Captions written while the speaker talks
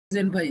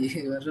Design ভাই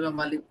আসলে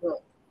মালিক তো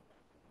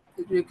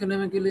একটু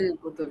ইকোনমিক্যালি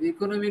করতে হবে,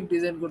 ইকোনমিক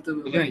ডিজাইন করতে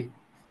হবে ভাই। বুঝলেন?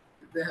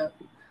 দেখা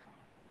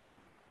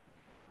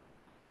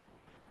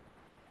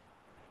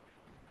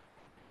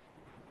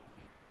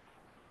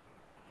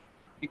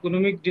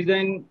ইকোনমিক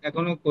ডিজাইন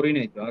এখনো করি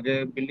নাই, তো আগে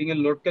বিল্ডিং এর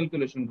লোড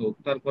ক্যালকুলেশন হোক,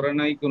 তারপরে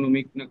না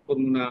ইকোনমিক না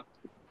করবো না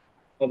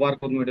ওভার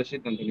করবো এটা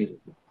সিদ্ধান্ত নিব।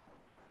 জি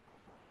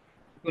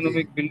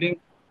ইকোনমিক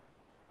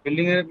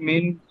বিল্ডিং এর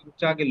মেইন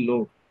হচ্ছে আগে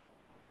লোড,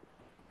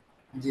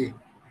 জি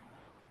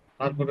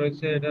তারপরে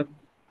হচ্ছে এটার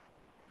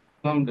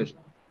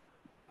ফাউন্ডেশন।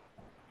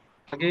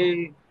 আগে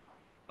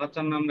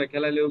বাচ্চার নাম রেখে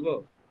লাইলে হবো?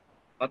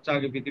 বাচ্চা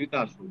আগে পৃথিবীতে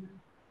আসুক।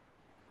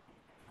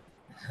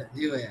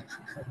 জি ভাইয়া।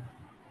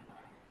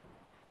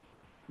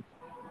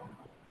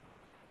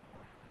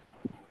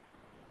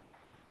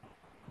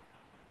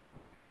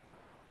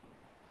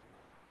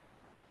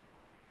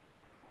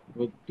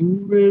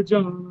 দূরে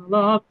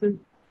জানালাতে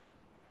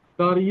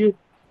দাঁড়িয়ে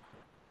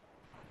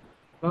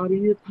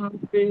দাঁড়িয়ে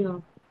থাকবে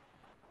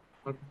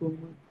আর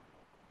তোমার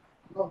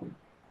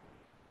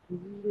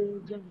দূরে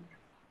জানালার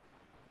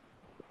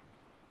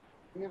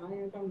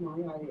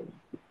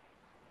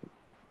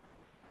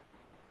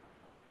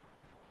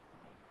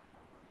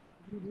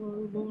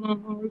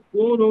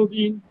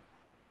কোনদিন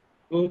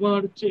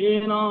তোমার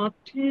চেনা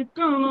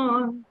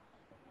ঠিকানায়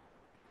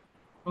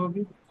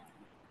আমি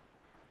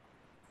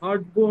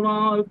হাঁটবো না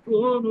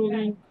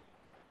কোনদিন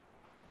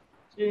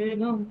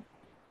চেনা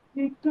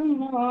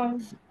ঠিকানায়।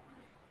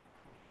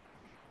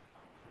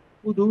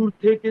 দূর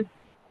থেকে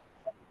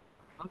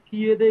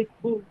তাকিয়ে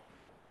দেখবো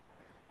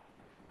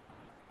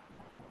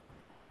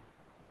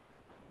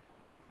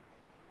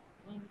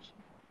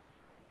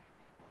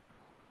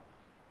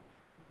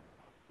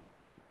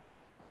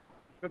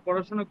আপনি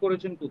পড়াশোনা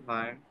করেছেন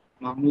কোথায়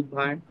মাহমুদ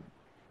ভাই?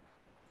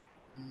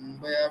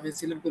 ভাইয়া আমি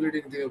সিলেট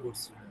পলিটেকনিক থেকে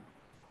করছি ভাইয়া।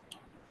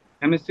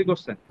 এমএসসি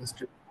করছেন?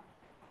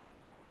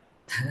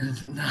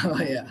 না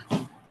ভাইয়া,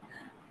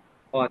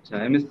 ও আচ্ছা,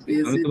 এমএসসি, আমি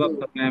বিএসসি তো তো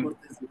ভাবতাম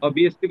করতেছি। ও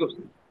বিএসসি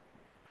করছেন।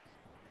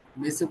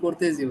 বিএসসি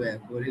করতেছি ভাইয়া,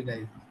 করি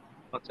নাই।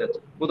 আচ্ছা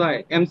আচ্ছা, কোথায়?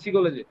 এমসি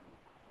কলেজে?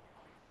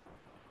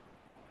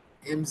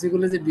 এমসি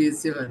কলেজে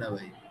বিএসসি হয় না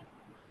ভাই।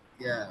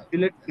 ইয়া,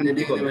 Sylhet MC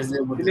lady college? University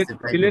Sylhet পড়তেছি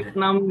সিলেট প্রাইভেটে।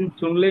 নাম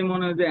শুনলেই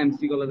মনে হয় যে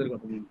এমসি কলেজের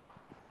কথা মনে হয়,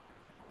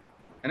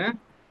 তাই না?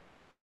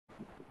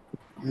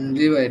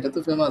 জি ভাই, এটা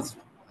তো ফেমাস।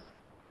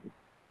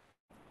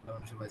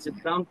 সবাই চিনে।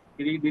 যেতাম,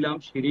 সিঁড়ি দিলাম,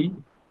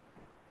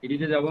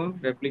 সিঁড়িতে যাব,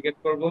 রেপ্লিকেট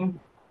করব,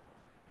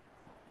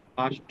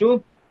 পাস টু,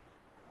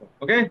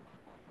 ওকে,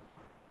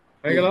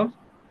 হয়ে জি গেল।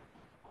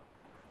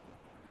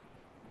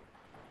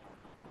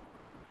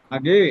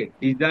 আগে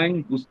ডিজাইন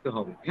বুঝতে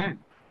হবে, হ্যাঁ,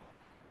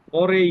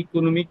 পরে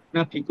ইকোনমিক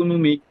না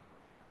ইকোনমিক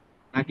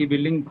নাকি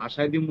বিল্ডিং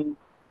ভাষায় দিব,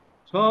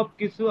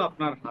 সবকিছু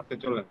আপনার হাতে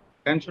চলে আসবে।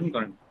 টেনশন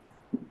করেন,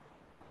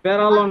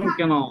 প্যারালন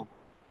কেন?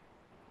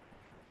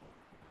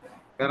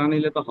 প্যারা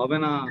নিলে তো হবে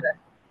না।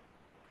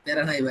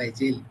 প্যারা নাই ভাই,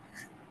 চিল।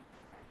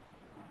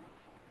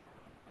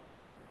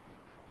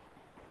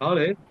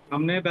 তাহলে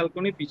সামনে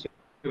ব্যালকনি,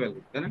 পিছনে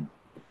ব্যালকনি, তাই না?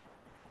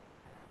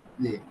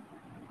 জি,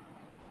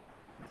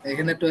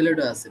 এখানে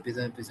টয়লেটও আছে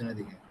পিছনে, পিছনের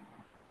দিকে।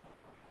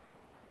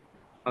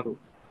 আরো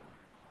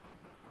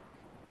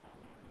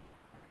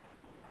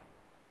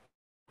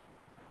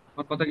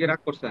আমার কথা কি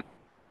রাগ করছেন?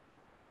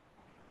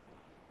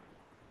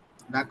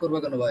 রাগ করবো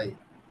কেন ভাই?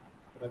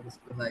 ওরা কিছু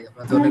তো নাই,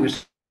 আপনার তো অনেক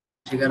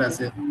শিকার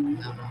আছে।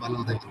 আমরা ভালো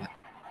কথা বলবো।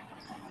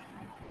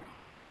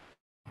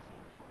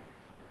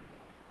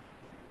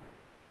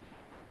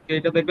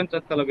 এটা দেখবেন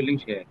চারতলা বিল্ডিং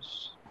শেষ,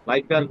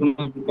 লাইফে আর কোনো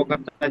প্রকার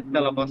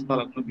চারতলা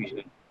পাঁচতলা কোনো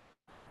বিষয় না।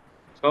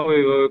 সব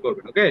এইভাবে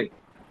করবেন, ওকে?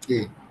 জি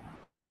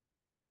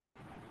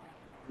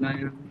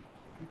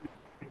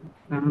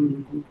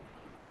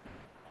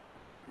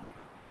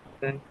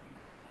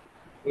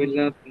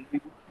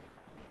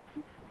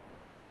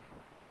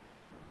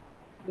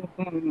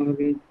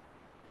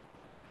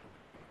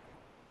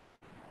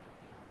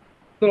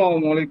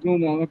আসসালামু আলাইকুম,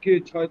 আমাকে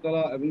 6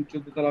 তলা এবং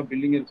 14 তলা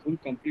বিল্ডিং এর ফুল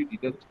কমপ্লিট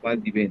ডিটেলস ফাইল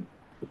দিবেন।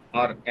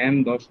 আর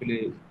M10 হলে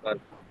তার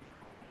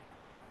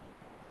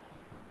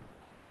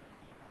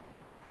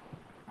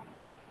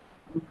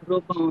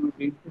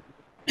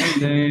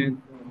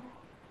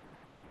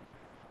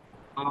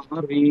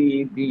আহারি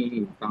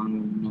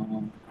দিতান্ন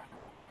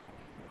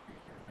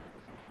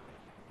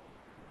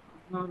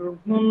আর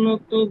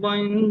উন্নত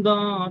বাইন্দা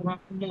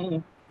রাখমো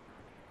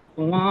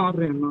তোমার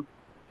না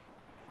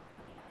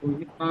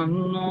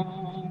দিতান্ন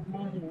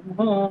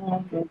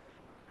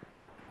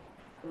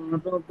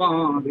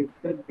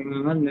বাড়িতে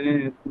গেলে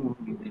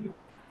তুমি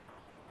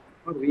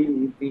হারি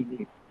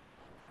দিতান্ন।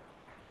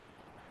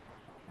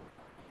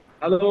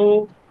 হ্যালো,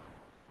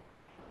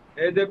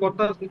 এই যে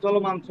করতেছি,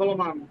 চলমান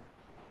চলমান।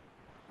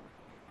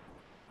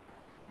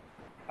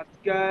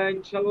 আজকে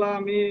ইনশাল্লাহ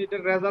আমি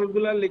এটার রেজাল্ট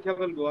গুলা লিখে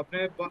ফেলবো, আপনি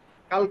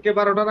কালকে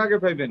 12টার আগে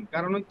পাইবেন।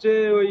 কারণ হচ্ছে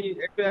ওই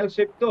একটু এল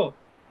শেপ তো,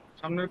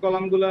 সামনের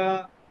কলাম গুলা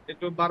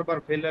একটু বারবার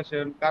ফেল আসে,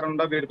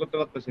 কারণটা বের করতে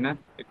পারতেছি না।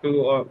 একটু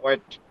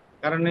ওয়েট,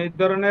 কারণ এই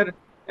ধরনের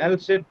এল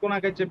শেপ কোন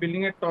আগে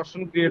বিল্ডিং এর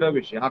টর্শন ক্রিয়েট হয়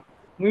বেশি। আর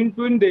টুইন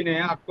টুইন দেই না,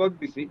 হাত কয়েক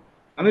দিছি।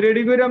 আমি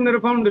রেডি করে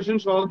আপনার ফাউন্ডেশন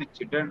সহ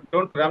দিচ্ছি,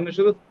 ডোন্ট, আপনি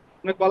শুধু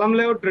আপনি কলাম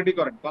লেআউট রেডি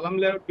করেন, কলাম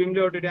লেআউট বিম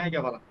লেআউট এটা আগে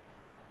ভালো।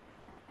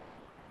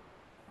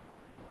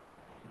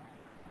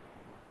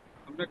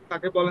 আপনি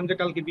তাকে বলেন যে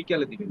কালকে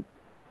বিকেলে দিবেন।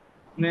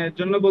 মানে এর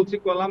জন্য বলছি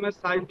কলামের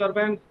সাইজ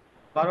ধরবেন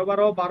 12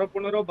 12, 12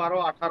 15, 12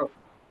 18।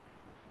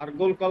 আর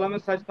গোল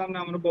কলামের সাইজ তো আপনি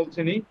আমরা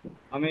বলছেনই,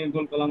 আমি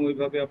গোল কলাম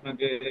ওইভাবে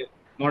আপনাকে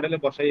মডেলে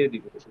বসাইয়ে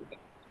দিব, অসুবিধা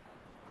নেই।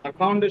 আর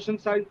ফাউন্ডেশন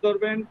সাইজ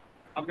ধরবেন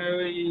আপনার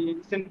ওই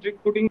সেন্ট্রিক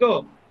ফুটিং তো,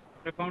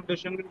 আপনার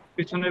ফাউন্ডেশন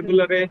পিছনের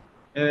গুলারে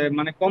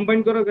মানে কম্বাইন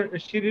করে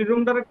সিঁড়ির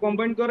রুমটারে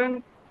কম্বাইন করেন,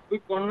 ওই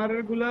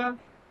কর্নারের গুলা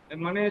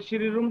মানে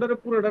সিঁড়ির রুমটারে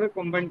পুরোটারে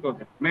কম্বাইন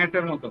করবেন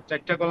ম্যাটের মতো,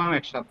 চারটা কলাম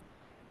একসাথে।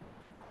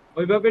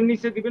 ওইভাবে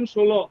নিচে দিবেন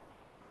 16,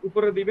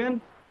 উপরে দিবেন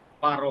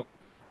 12।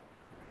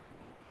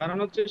 কারণ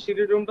হচ্ছে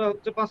সিঁড়ির রুমটা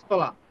হচ্ছে 5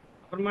 তলা,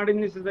 আপনার মাটির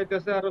নিচে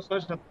যাইতেছে আরো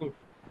 6 7 ফুট।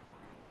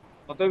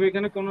 অতএব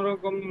এখানে কোন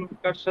রকম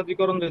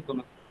কারসাজিকরণ যেত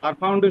না। আর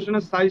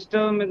ফাউন্ডেশনের সাইজটা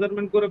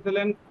মেজারমেন্ট করে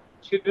ফেলেন,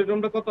 সিটের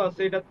রুমটা কত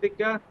আছে এটার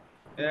থেকে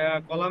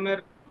কলামের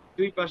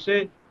দুই পাশে,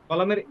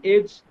 কলামের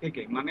এজ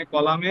থেকে মানে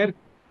কলামের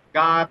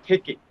গা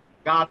থেকে,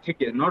 গা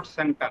থেকে নট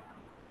সেন্টার,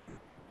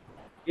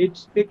 এজ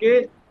থেকে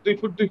 2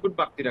 ফুট 2 ফুট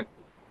বাড়তি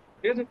রাখবেন।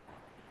 ঠিক আছে,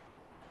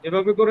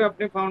 এভাবে করে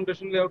আপনি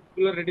ফাউন্ডেশন লেআউট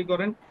গুলো রেডি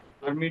করেন।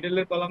 আর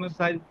মিডলের কলামের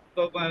সাইজ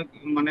তো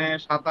মানে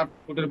 7 8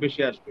 ফুটের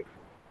বেশি আসবে,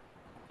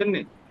 বুঝছেন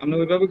নি? আপনি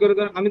ওইভাবে করে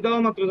করেন, আমি দেওয়া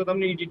মাত্র যাতে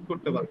আপনি এডিট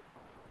করতে পারেন।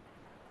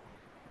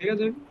 ঠিক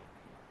আছে,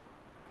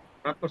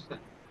 রাগ করছেন?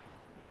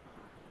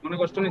 মনে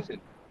কষ্ট নিছে?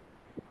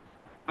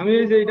 আমি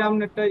এই যে এটা আমি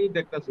একটা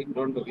দেখতেছি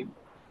রন্ডবি,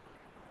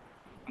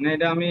 মানে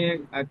এটা আমি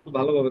একটু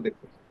ভালোভাবে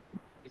দেখতেছি,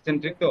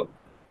 ইসেন্ট্রিক তো।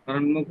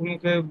 কারণ মুখে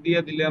মুখে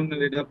দিয়ে দিলে আপনার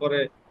এটা পরে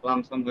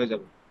লামসাম হয়ে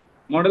যাবে।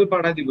 মডেল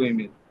পাঠাই দিব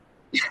ইমেল।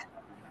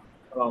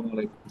 আসসালামু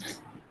আলাইকুম।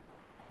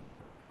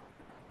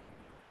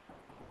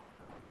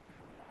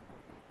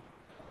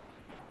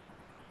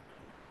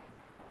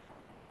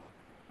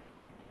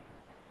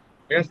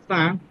 ঠিক আছে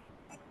না?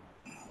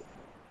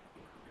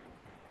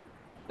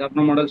 যে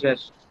আপনার মডেল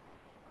শেষ।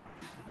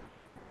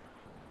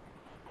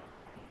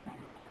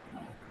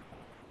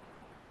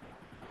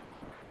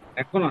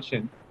 এখন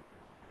আসেন,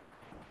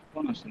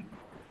 এখন আসেন,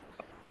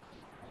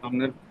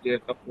 সামনের যে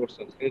একটা কোর্স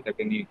আছে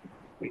এটাকে নিয়ে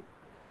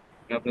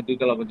আপনি 2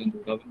 তলা পর্যন্ত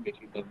উঠাবেন,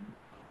 বেশি উঠাবেন না।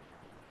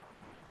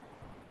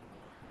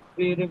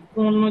 फिर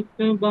कुनत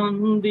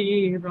बंदी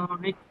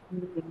रात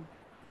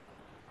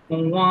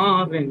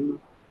कुंवारे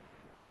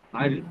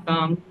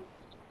हरदम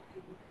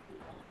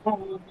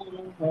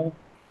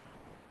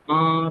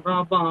आरा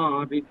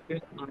बारिश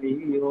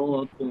आइयो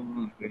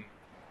तुम्हारे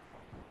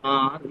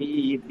आरी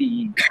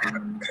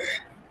दीवान।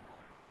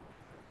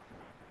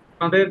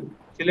 আমাদের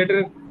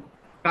সিলেটের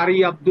কারি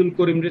আব্দুল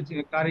করিম রে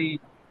কারি,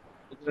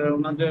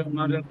 ওনাদের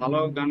ভালো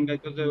গান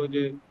গাইতো যে ওই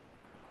যে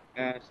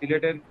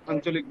সিলেটের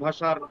আঞ্চলিক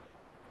ভাষার,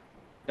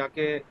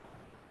 যাকে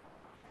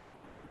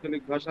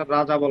আঞ্চলিক ভাষার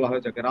রাজা বলা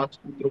হয়, যাকে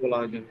রাজপুত্র বলা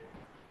হয়,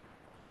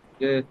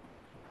 যে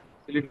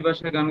সিলেটি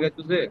ভাষায় গান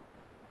গাইতো যে,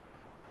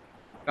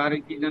 কারি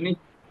কি জানি,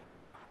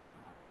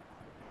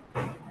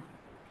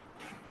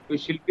 ওই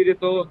শিল্পীরে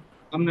তো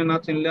আপনি না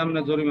চিনলে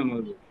আপনার জরিমানা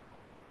হইব।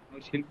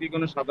 ওই শিল্পী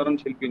কোনো সাধারণ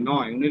শিল্পী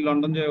নয়, উনি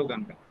লন্ডন যেও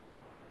গান গান।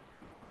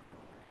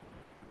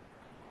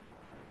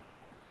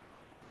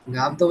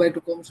 গান তো ভাই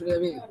একটু কম শুনি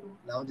আমি,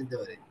 নাও দিতে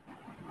পারি।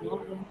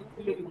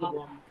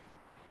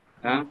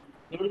 হ্যাঁ,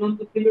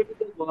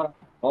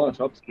 ও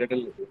সব সিলেটের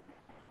লোক।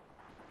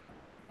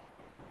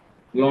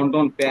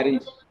 লন্ডন,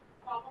 প্যারিস,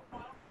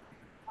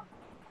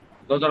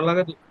 দরজা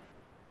লাগে তো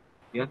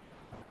ইয়া।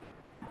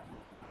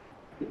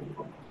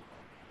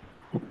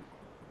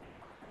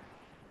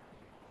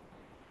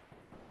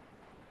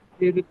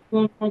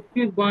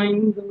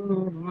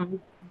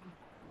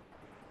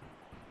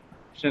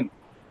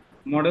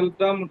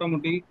 মডেলটা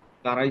মোটামুটি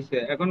দাঁড়াইছে।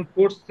 এখন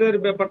কোর্সের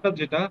ব্যাপারটা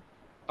যেটা,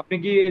 আপনি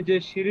কি এই যে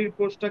সিঁড়ির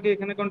কোর্সটাকে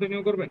এখানে কন্টিনিউ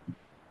করবেন?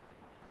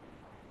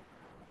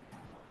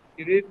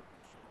 সিঁড়ির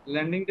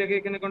ল্যান্ডিংটাকে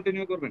এখানে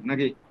কন্টিনিউ করবেন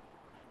নাকি?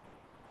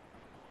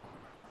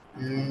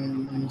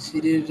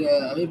 সিরিজ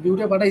আমি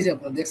ভিউটা পাঠাইছি,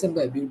 আপনার দেখছেন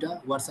ভাই ভিউটা?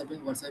 হোয়াটসঅ্যাপে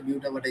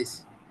ভিউটা পাঠাইছি।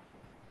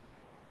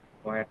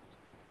 Right.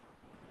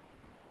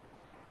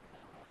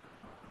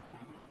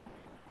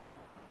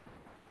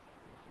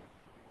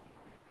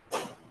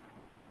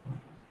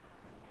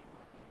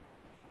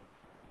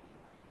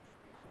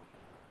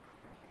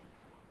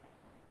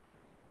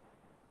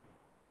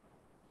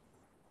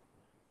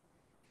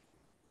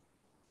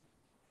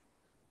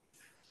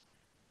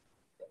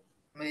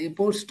 মানে এই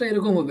পোস্টটা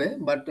এরকম হবে,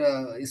 বাট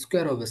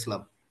স্কোয়ার হবে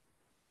স্ল্যাব,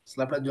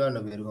 স্ল্যাবটা জয়েন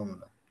হবে এরকম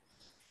না।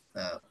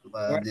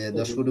 বা যে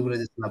 10 ফুট উপরে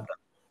যে স্ল্যাবটা,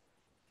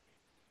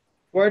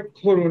 ওয়েট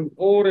করুন,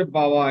 ওরে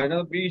বাবা, এটা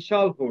তো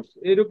বিশাল ফোর্স,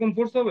 এরকম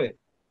ফোর্স হবে?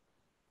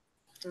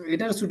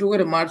 এটা ছোট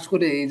করে মার্চ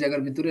করে এই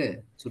জায়গার ভিতরে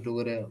ছোট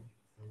করে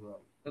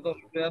এত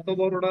এত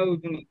বড়টা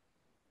ওইখানে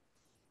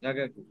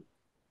জায়গা করা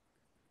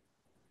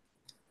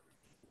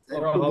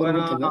একটু বড় হবে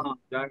না, করতে হবে।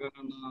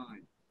 জায়গাটা নাই।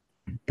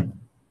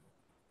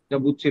 যা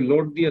বুঝছি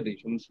লোড দিয়ে দেই,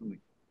 সমস্যা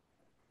নেই।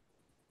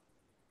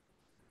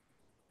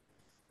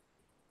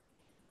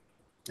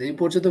 এই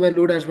পড়ছে তো ভাই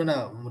লোড আসবে না,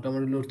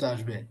 মোটামুটি লোড তো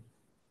আসবে,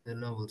 এই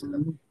জন্য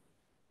বলছিলাম।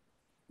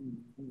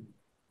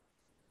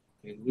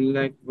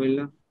 লাইট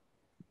বললাম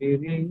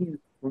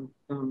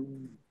করতাম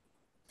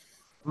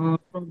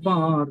আর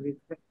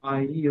বাড়িতে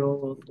আইও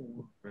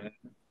তোরে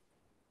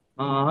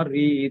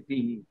হারি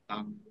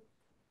দিতাম।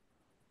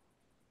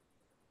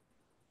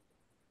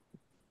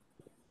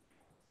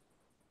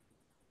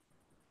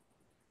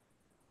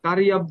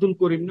 কারি আব্দুল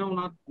করিম না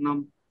ওনার নাম,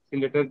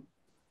 সিলেটের।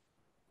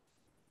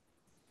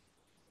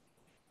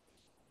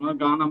 ওনার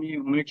গান আমি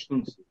অনেক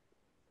শুনছি।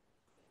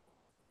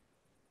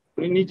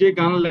 উনি নিজে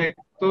গান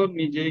লেখতো,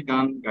 নিজেই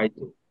গান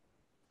গাইতো।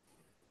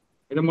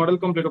 এটা মডেল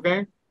কমপ্লিট, ওকে।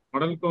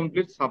 মডেল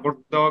কমপ্লিট, সাপোর্ট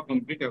দেওয়া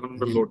কমপ্লিট, এখন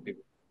আমরা জি। লোড দিব।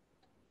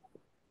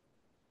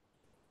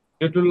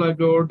 ডেটুল live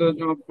load,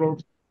 plot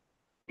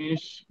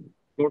finish,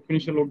 plot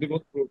ফিনিশে load দিব,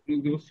 প্লট ফিনিশ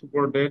দিব,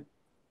 সুপার ডেট,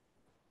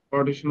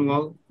 পার্টিশন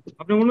ওয়াল।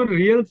 আপনি মনে হয়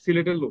রিয়েল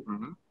সিলেটের লোক না,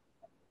 না?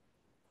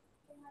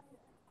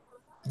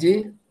 জি।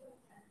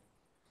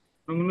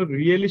 আপনি মনে হয়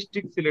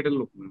রিয়েলিস্টিক সিলেটের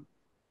লোক না?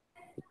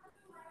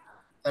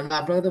 আমি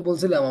আপনাকে তো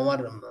বলছিলাম আমার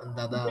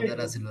দাদা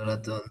যারা ছিল ওরা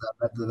তো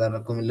দাদা দাদা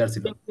কুমিল্লার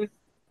ছিল।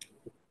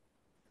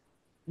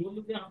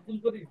 আব্দুল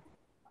করিম,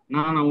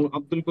 না না, ও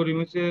আব্দুল করিম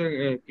হচ্ছে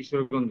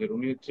কিশোরগঞ্জের,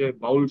 উনি হচ্ছে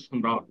বাউল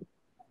সম্রাট।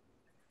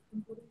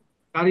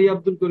 কারি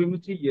আব্দুল করিম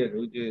হচ্ছে ইয়ে,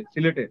 ওই যে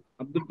সিলেটের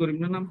আব্দুল করিম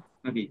না নাম,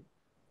 নাকি?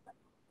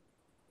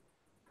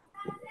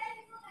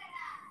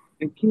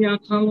 দেখি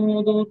আখাল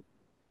মদন,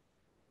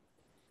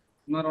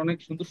 ওনার অনেক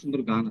সুন্দর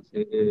সুন্দর গান আছে।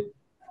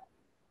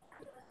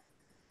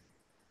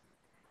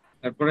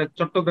 তারপরে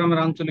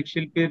চট্টগ্রামের আঞ্চলিক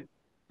শিল্পীর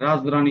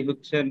রাজরানী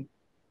হচ্ছেন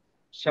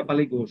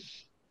শেফালী ঘোষ।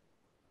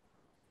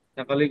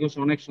 শেফালী ঘোষ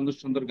অনেক সুন্দর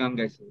সুন্দর গান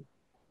গাইছে,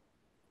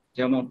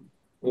 যেমন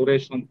ওরে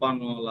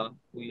সম্পানওয়ালা,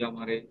 তুই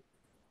আমারে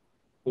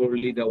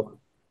করলি দেওয়া,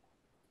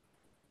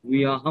 তুই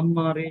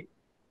আমারে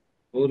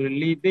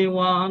করলি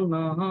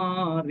দেওয়ানা,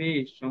 রে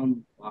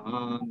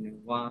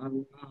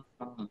সম্পানওয়ালা,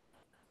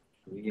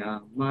 তুই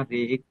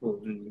আমারে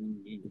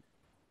করলি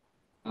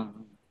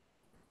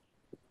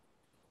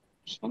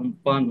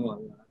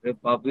সম্পানওয়ালার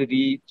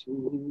বাবরি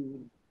চুল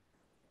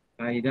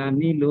কাইরা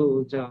নিল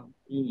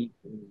জানি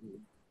কুল।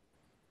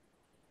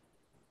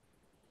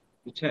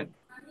 বুঝছেন?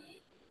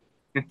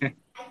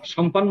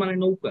 সম্পান মানে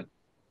নৌকা,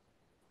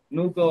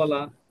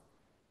 নৌকাওয়ালা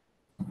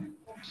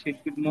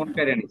শিল্পীর মন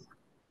কেড়ে নিছে।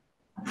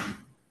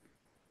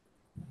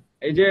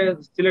 এই যে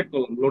সিলেক্ট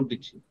করলাম, লোড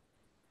দিচ্ছি।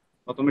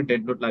 প্রথমে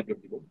ডেড লোড লাইভ লোড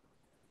দিব।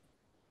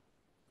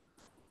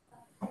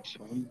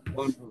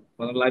 সম্পন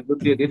লাইভ লোড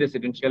দিয়ে দিয়ে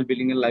রেসিডেন্সিয়াল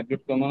বিল্ডিং এর লাইভ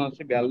লোড কেমন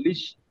আছে?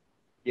 42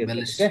 ইয়েতে,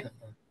 42।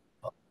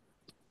 ওকে।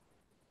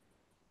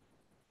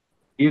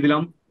 দিয়ে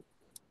দিলাম।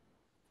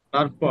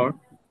 তারপর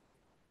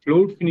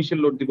ফ্লোর ফিনিশের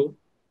লোড দিব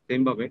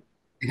সেম ভাবে।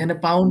 এখানে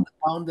পাউন্ড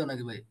পাউন্ড দেও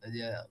নাকি ভাই? ওই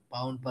যে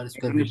পাউন্ড পার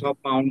স্কয়ার এখানে ফিট। সব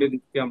পাউন্ডে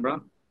দিচ্ছি আমরা।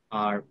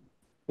 আর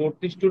ফোর্থ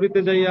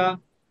স্টোরিতে যাইয়া,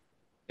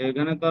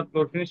 এখানে তো আর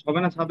ফ্লোর ফিনিশ হবে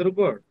না ছাদের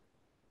উপর,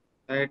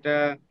 তাই এটা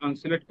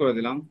আনসিলেক্ট করে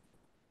দিলাম।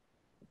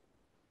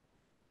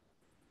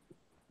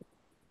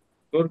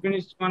 ফ্লোর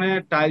ফিনিশ মানে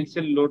টাইলস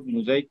এর লোড,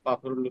 মোজাইক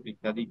পাথরের লোড,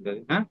 ইত্যাদি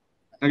ইত্যাদি, হ্যাঁ,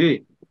 নাকি?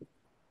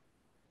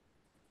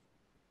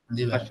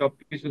 জি আর ভাই। সব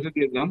কিছুতে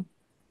দিয়ে দিলাম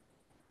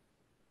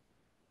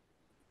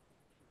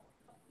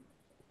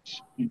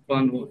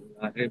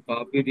সম্পানওয়ালারে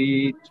বাবরি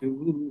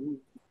চুল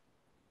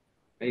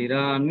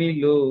এরা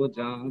নিল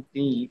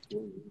জাতি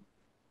কুল।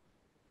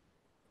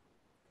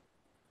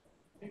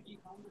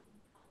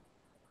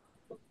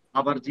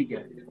 আবার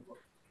জিজ্ঞাসা,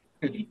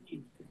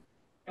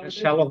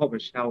 শ্যালো হবে,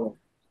 শ্যালো।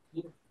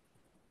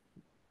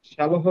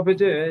 শ্যালো হবে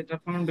যে এটা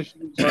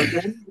ফাউন্ডেশন সয়েল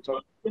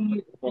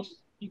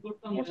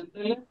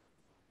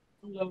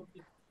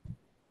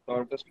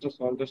টেস্ট,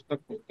 সয়েল টেস্টটা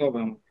করতে হবে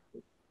আমার।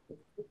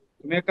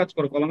 তুমি এক কাজ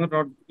করো, কলমের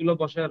রড গুলো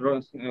বসে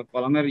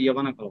কলমের ইয়ে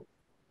বানায় ফেলো,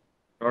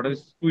 রডের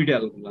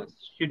স্কুইডাল গুলা,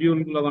 শিডিউল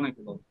গুলো বানায়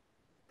ফেলো,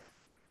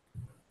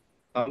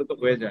 তাহলে তো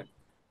হয়ে যায়।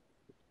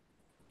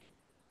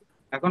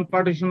 এখন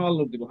পার্টিশন ওয়াল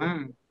লোড দিব,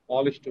 হ্যাঁ,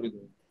 অল স্টোরি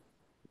দেবো।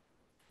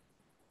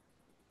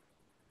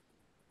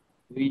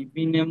 দুই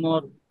দিনে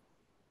মোর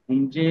ঘুম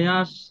যে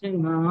আসে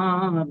না,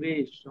 রে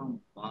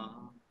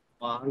সম্পান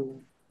পাল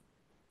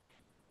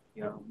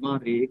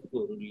আমারে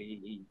করলি।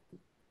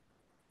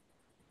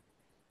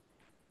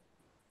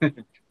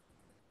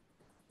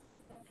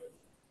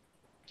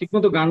 ঠিক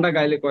মতো গানটা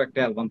গাইলে কয়েকটা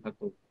অ্যালবাম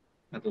থাকতো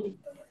এতদিন।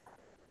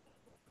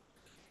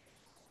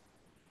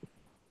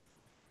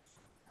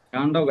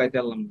 গানটাও গাইতে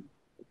পারলাম না।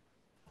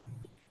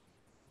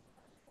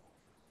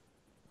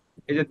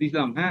 এই যে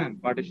দিলাম, হ্যাঁ,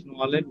 পার্টিশন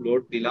ওয়ালে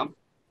লোড দিলাম,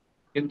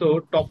 কিন্তু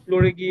টপ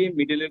ফ্লোরে গিয়ে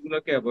মিডল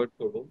গুলোকে অ্যাভয়েড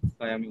করবো,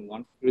 তাই আমি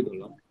ওয়ান ফ্লোরে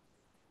ধরলাম।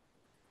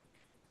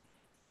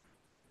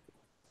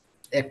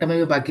 একটা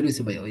মেবি বাকি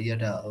রয়েছে ভাই ওই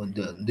ইয়েটা ওই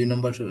 2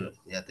 নম্বর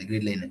ইয়াতে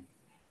গ্রিড লাইনে।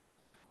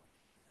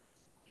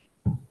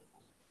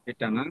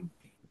 এটা না,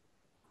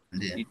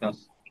 জি। তিতাস,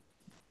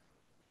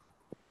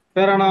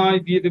 প্যারা নাই,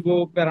 দিয়ে দেবো,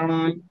 প্যারা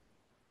নাই।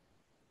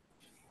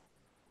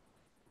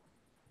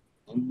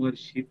 আমার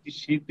শীত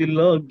শীত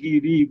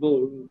লাগিরিব,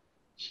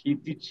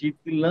 শীত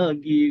শীত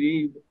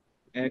লাগিরিব,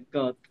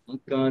 একা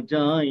থাকা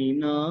যায়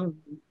না,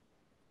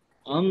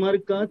 আমার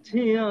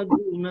কাছে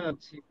আগুন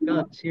আছে,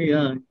 কাছে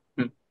আয়।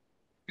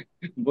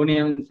 বনি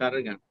আমি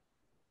স্যারের গান।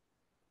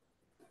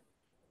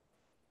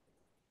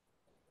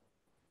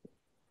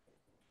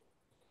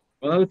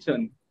 কথা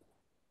বুঝছেন?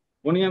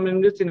 বনিয়ামিন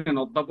চিনেন?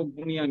 অধ্যাপক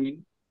বনিয়ামিন।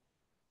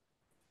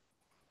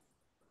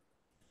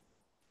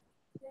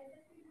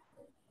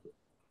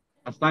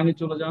 আস্তাইনে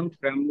চলে যান,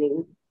 frame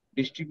load,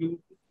 distribute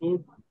load,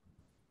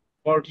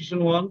 partition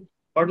ওয়াল।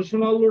 পার্টিশন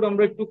ওয়াল লোড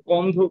আমরা একটু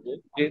কম ধরবো,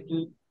 যেহেতু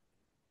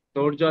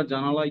দরজা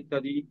জানালা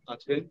ইত্যাদি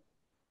আছে।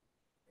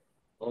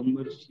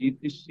 আমার শীত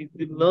শীত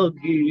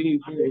লাগে।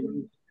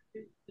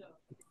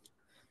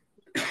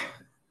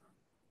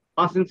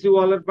 5 ইঞ্চি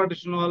ওয়ালের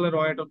পার্টিশন ওয়ালের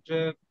ওয়েট হচ্ছে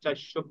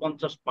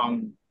 450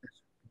 পাউন্ড।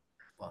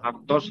 আর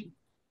 10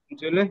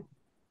 ইঞ্চি হলে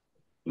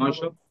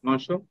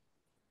 900।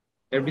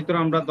 এর ভিতরে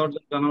আমরা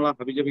দরজা জানালা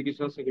হাবিজাবি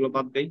কিছু আছে সেগুলো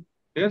বাদ দেই,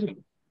 ঠিক আছে?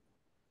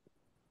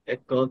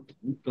 একা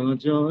থাকা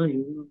যায়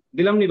না।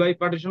 দিলাম নি ভাই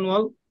পার্টিশন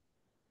ওয়াল।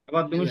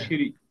 এবার জি দেবো ভাই।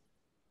 সিঁড়ি।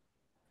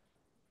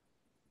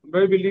 আমরা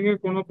এই বিল্ডিং এ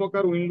কোনো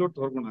প্রকার উইন্ডো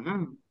ধরবো না,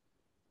 হ্যাঁ?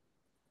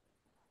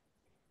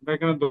 আমরা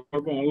এখানে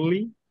ধরবো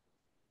অনলি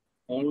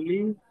অনলি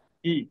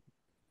কি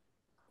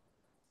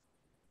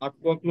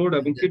আর্টওয়ার্ক লোড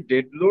এবং কি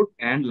ডেড লোড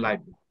এন্ড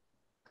লাইট।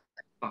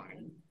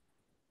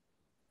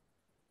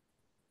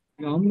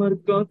 আমার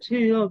কাছে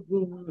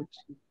আগুন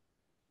আছে।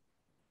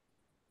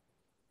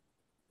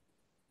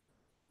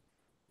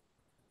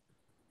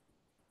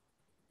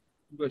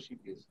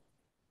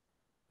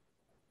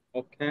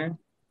 ওকে,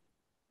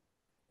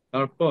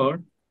 তারপর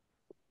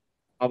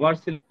আবার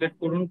সিলেক্ট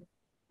করুন,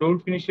 ফ্লোর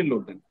ফিনিশের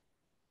লোড দেন।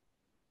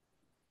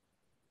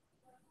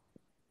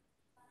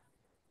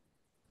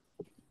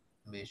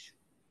 বেশ।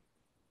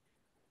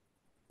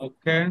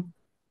 ওকে,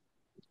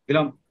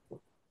 দিলাম,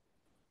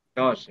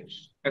 দেওয়া শেষ।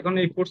 এখন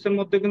এই কোর্সের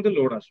মধ্যে কিন্তু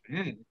লোড আসবে,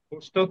 হ্যাঁ?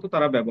 কোর্সটাও তো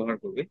তারা ব্যবহার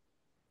করবে,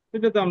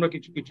 সেটাতে আমরা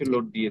কিছু কিছু জি।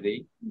 লোড দিয়ে দেই।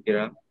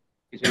 যারা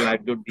কিছু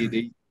লাইভ লোড দিয়ে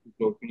দেই,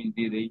 ফ্লোর ফিনিশ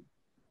দিয়ে দেই।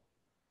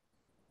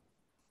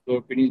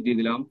 ফ্লোর ফিনিশ দিয়ে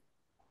দিলাম,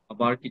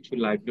 আবার কিছু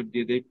লাইভ লোড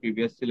দিয়ে দেই।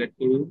 প্রিভিয়াস সিলেক্ট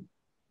করুন,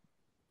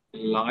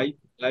 লাইভ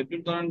লাইভ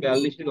লোড ধরেন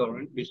 42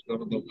 ধরেন, বেশি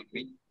ধরার দরকার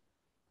নেই।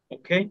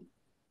 ওকে,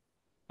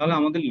 তাহলে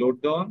আমাদের লোড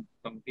দেওয়া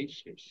মোটামুটি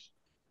শেষ।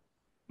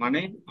 মানে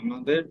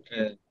আমাদের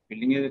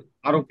বিল্ডিং এর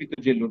আরোপিত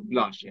যে লোড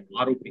গুলো আসে,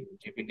 আরোপিত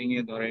যে বিল্ডিং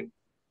এ ধরেন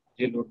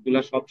যে লোড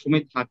গুলা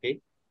সবসময় থাকে,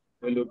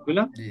 ওই লোড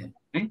গুলা। জি।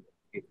 হ্যাঁ,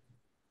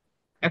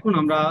 এখন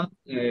আমরা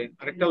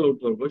আরেকটা লোড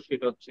ধরবো,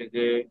 সেটা হচ্ছে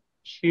যে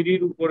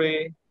সিঁড়ির উপরে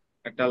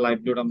একটা লাইভ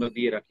লোড আমরা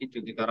দিয়ে রাখি,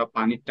 যদি তারা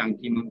পানির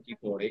টাঙ্কি মাঙ্কি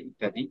পড়ে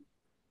ইত্যাদি,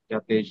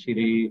 যাতে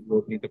সিঁড়ি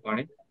লোড নিতে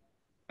পারে।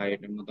 তাই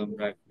এটার মধ্যে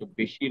আমরা একটু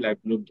বেশি লাইভ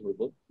লোড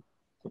ধরবো।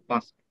 তো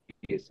 5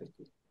 PS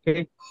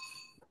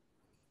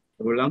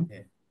বললাম।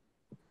 হ্যাঁ।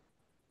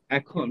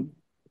 এখন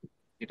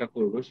যেটা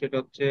করবো সেটা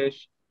হচ্ছে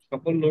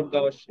সকল লোড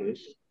দেওয়া শেষ।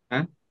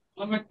 হ্যাঁ,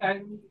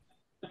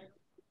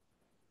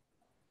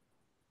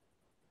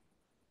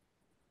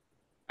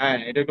 হ্যাঁ,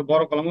 এটা একটু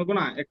বড় কলম হইবো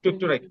না, একটু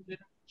একটু রাখো।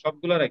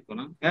 সবগুলা রাখো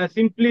না, হ্যাঁ,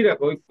 সিম্পলি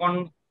রাখো, ওই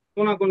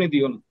কোনা কোনি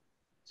দিও না,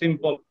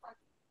 সিম্পল,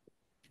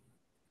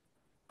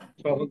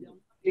 সহজ।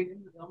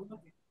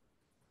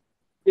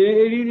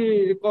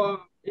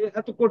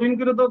 এত কঠিন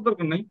করে দেওয়ার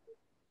দরকার নাই।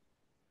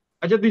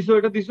 আচ্ছা, দিছো,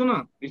 এটা দিছো না?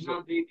 দিছো?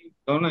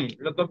 দাও নাই,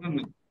 এটা দরকার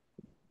নাই।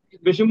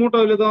 বেশি মোটা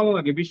হইলে দাও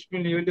লাগে, 20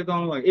 মিলি হইলে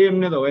দাও লাগে,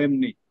 এমনি দাও,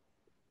 এমনি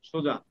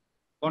সোজা।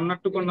 কর্নার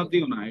টু কর্নার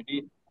দিও না, এটি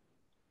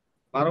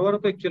 12 12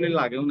 তো অ্যাকচুয়ালি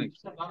লাগেও না।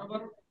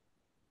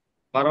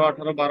 12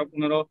 18, 12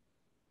 15,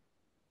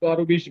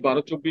 12 20,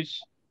 12 24।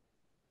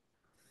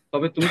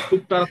 তবে তুমি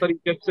খুব তাড়াতাড়ি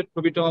টেপসের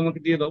ছবিটাও আমাকে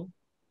দিয়ে দাও।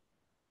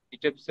 এই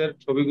টেপসের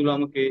ছবিগুলো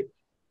আমাকে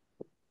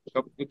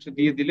সবকিছু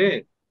দিয়ে দিলে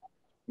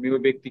আমি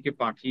ওই ব্যক্তিকে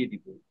পাঠিয়ে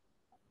দিব।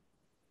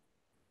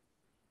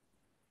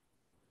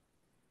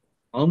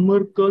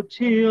 আমার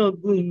কাছে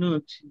আগুন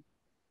আছে,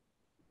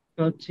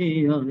 কাছে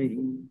আয়।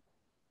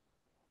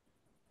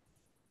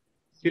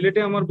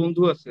 সিলেটে আমার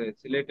বন্ধু আছে,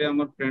 সিলেটে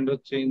আমার ফ্রেন্ড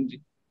হচ্ছে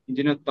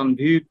ইঞ্জিনিয়ার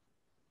তানভীর।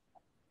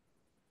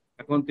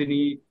 এখন তিনি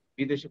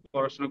বিদেশে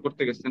পড়াশোনা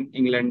করতে গেছেন,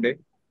 ইংল্যান্ডে,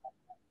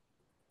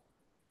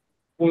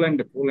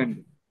 পোল্যান্ডে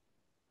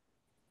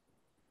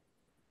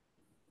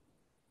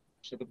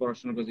সাথে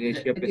পড়াশোনা করেছে,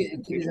 এশিয়া এটা কি কি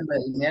প্যাসিফিক। দিয়েছেন ভাই?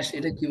 ম্যাশ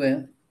এটা কি ভাই?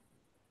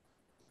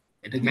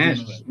 এটা কি ম্যাশ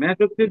জানো ভাই? ম্যাশ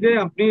হচ্ছে যে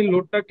আপনি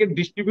লোডটাকে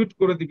ডিস্ট্রিবিউট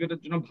করে দিবেন, এর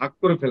জন্য ভাগ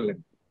করে ফেললেন,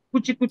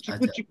 কুচি কুচি আচ্ছা।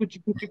 কুচি কুচি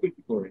কুচি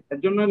কুচি করে। এর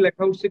জন্য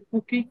লেখা হচ্ছে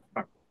কুকি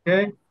কাট।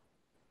 হ্যাঁ,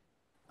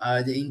 আর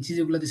যে ইঞ্চি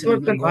যেগুলো বুঝতে দিয়েছেন ওগুলো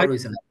পারছেন ভাই? গড়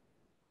হয়েছে না?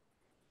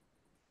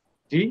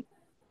 জি,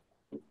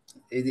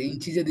 এই যে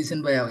ইঞ্চি যে দিয়েছেন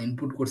ভাই,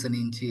 ইনপুট করছেন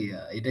ইঞ্চি,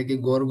 এটা কি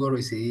গড় গড়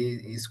হয়েছে?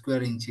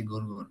 স্কোয়ার ইঞ্চি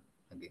গড় গড়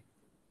নাকি?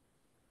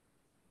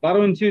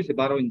 12 ইঞ্চি হয়েছে,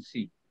 12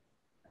 ইঞ্চি।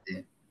 জি।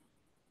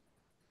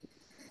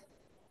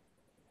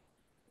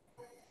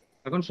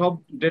 এখন সব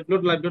ডেড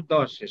লোড লাইভ লোড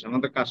দেওয়া শেষ,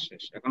 আমাদের কাজ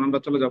শেষ। এখন আমরা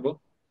চলে যাব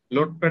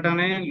লোড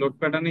প্যাটার্নে। লোড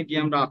প্যাটার্নে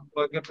গিয়ে আমরা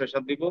আত্মকে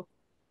প্রেসার দিব।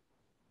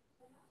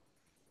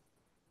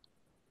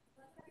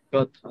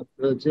 কথা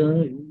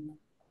যায়,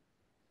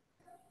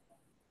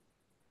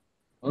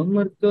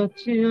 আমার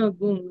কাছে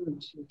আগুন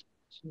আছে।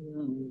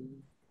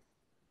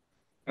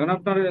 এখন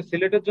আপনার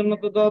সিলেটের জন্য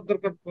তো দেওয়ার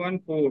দরকার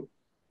 0.4।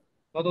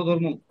 কত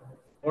ধর্ম?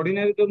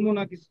 অর্ডিনারি ধর্ম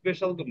নাকি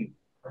স্পেশাল ধর্ম?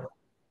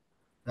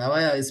 না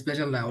ভাই,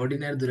 স্পেশাল না,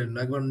 অর্ডিনারি ধরেন না,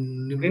 একবার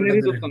নিম্নটা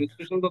অর্ডিনারি ধরেন। ধরতাম,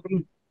 স্পেশাল ধর্ম।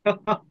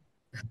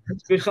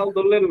 স্পেশাল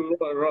ধরলে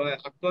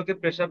আত্মকে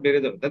প্রেশার বেড়ে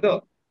যাবে, তাই তো?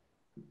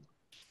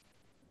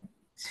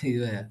 জি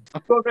ভাইয়া।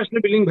 আজকে আসলে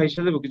বিল্ডিং ভাই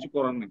সাথে কিছু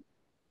করার নেই,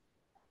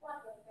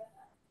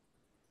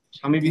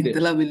 স্বামী বিদেশ।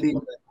 তিনতলা বিল্ডিং।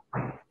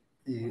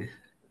 জি।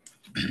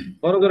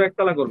 বড় করে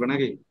একতলা করবে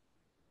নাকি?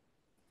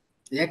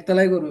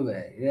 একতলায় করবে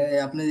ভাই,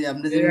 আপনি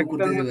আপনি এই যেভাবে একটা,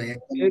 করতেছে ভাই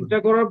একতলা এটা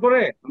করবে। করার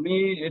পরে আমি,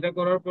 এটা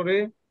করার পরে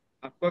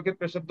আতকোয়াকে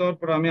প্রেসার দেওয়ার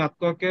পরে আমি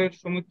আতকোয়াকে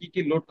সময় কি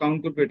কি লোড কাউন্ট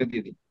করবে এটা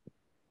দিয়ে দিই,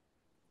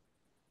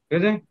 ঠিক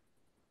আছে?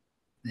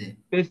 জি।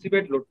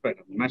 Specified load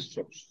pattern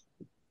masters,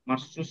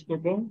 masters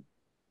করবো।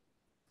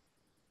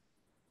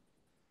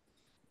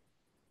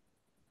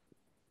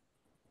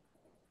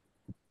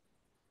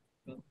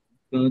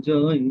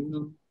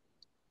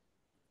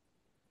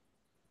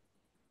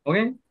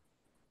 ওকে,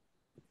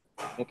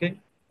 ওকে,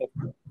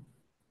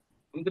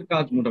 আমাদের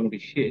কাজ মোটামুটি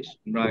শেষ।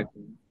 আমরা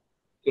এখন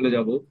চলে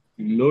যাব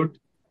লোড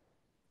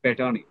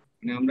প্যাটার্নে।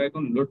 মানে আমরা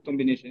এখন লোড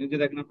কম্বিনেশনে, যে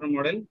দেখেন আপনার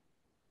মডেল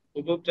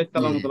উপর জি।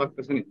 চারতলার জি। মতো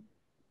লাগতেছে না,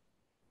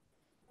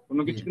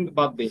 কোনো জি। কিছু কিন্তু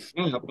বাদ দেই,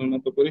 হ্যাঁ আপনার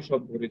মতো করে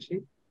সব ধরেছি।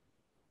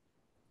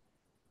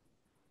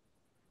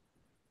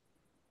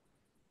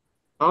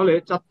 তাহলে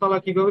চারতলা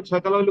কিভাবে,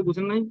 ছয়তলা হলে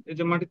বুঝেন নাই? এই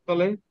যে মাটির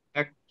তলে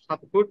এক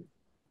 7 ফুট,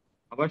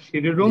 আবার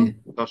সিঁড়ির জি। রুম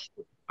 10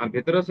 ফুট, আর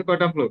ভেতরে আছে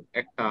কয়টা ফ্লোর,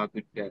 একটা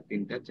দুইটা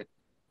তিনটা চারটা,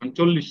 মানে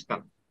 40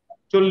 তলা,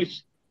 40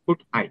 ফুট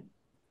হাইট,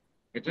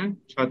 এটা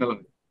 6 তলা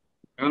হয়।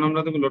 এখন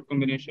আমরা দেবো লোড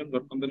কম্বিনেশন।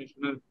 লোড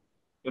কম্বিনেশনের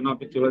জন্য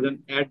আপনি চলে যান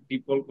add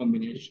ডিপল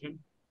combination,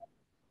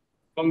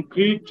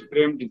 concrete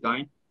frame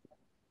design.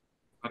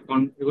 আর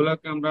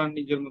এগুলাকে আমরা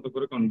নিজের মতো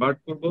করে কনভার্ট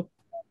করব।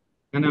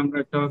 এখানে আমরা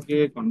একটাকে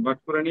কনভার্ট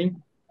করে নিই,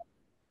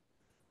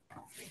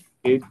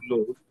 base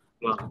load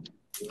plus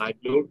live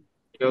load.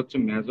 এটা হচ্ছে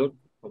মেজর,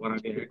 সবার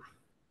আগে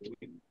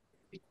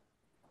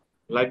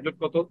লাইভ লোড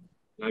কত,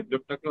 লাইভ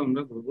লোডটাকে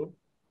আমরা ধরবো।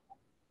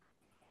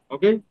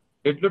 ওকে,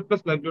 dead load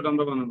plus live load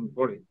আমরা বানানোর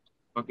পরে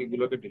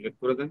বাকিগুলোকে ডিলিট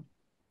করে দেন,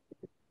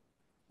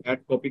 অ্যাড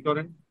কপি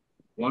করেন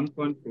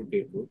 1.4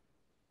 dead load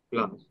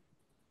plus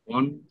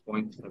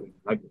 1.7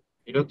 live load.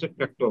 এটা হচ্ছে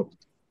ফ্যাক্টর।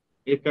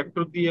 এই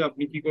ফ্যাক্টর দিয়ে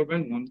আপনি কি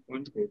করবেন,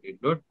 1.4 ডেড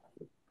লোড,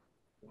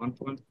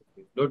 1.4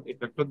 ডেড লোড, এই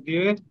ফ্যাক্টর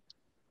দিয়ে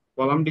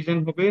কলাম ডিজাইন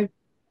হবে,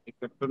 এই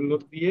ফ্যাক্টর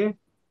লোড দিয়ে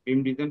বিম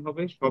ডিজাইন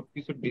হবে,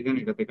 সবকিছুর ডিজাইন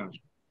এটা থেকে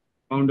আসবে।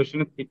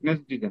 ফাউন্ডেশনের থিকনেস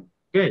ডিজাইন,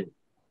 ওকে।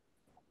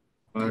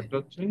 আর জি। এটা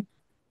হচ্ছে,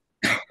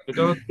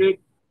 এটা হচ্ছে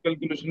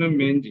ক্যালকুলেশনের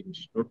মেইন জিনিস,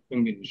 লোড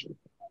কম্বিনেশন।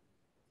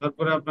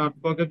 তারপরে আপনার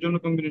আর্টওয়ার্কের জন্য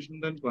কম্বিনেশন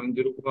দেন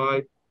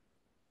 0.05,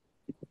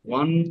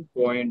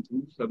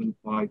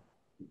 1.275,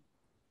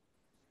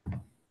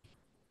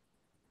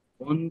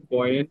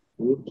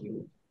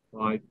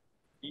 1.405।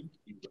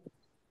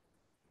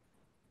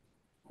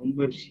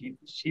 আমার শীত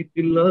শীত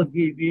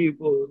লাগে রে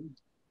বল,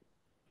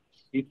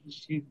 শীত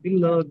শীত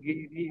লাগে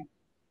রে,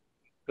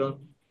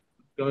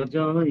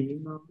 যায়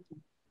না।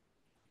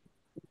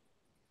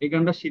 এই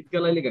গানটা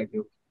শীতকাল আইলে গাইতে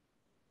হবে।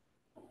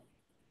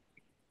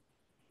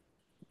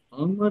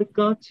 আমার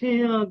কাছে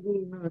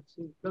আগুন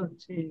আছে,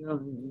 কাছে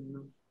আয়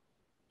না।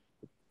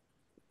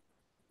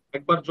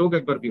 একবার যোগ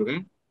একবার বিয়োগ,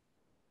 হ্যাঁ।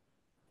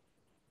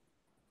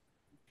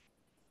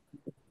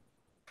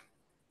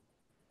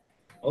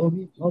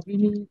 আমি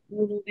ভাবিনি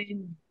কোনোদিন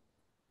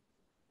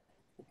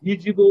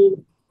ভিজবো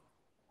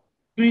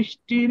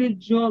বৃষ্টির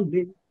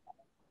জলে,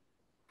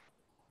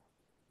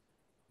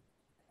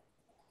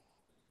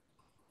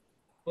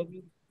 আমি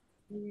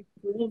ভাবিনি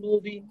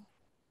কোনোদিন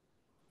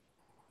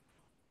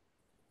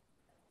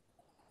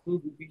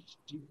শুধু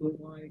বৃষ্টি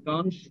তোমায়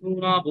গান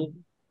শোনাবো,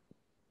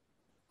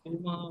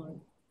 তোমার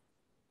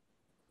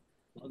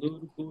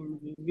আদর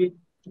করবো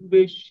একটু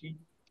বেশি।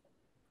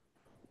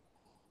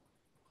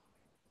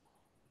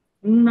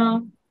 না,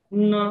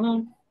 না,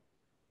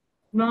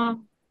 না,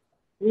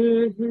 এ,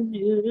 এ,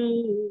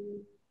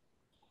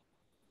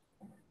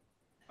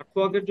 আর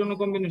কোয়াকের জন্য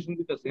কম্বিনেশন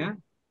দিতেছে, হ্যাঁ।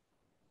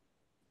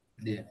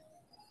 জি।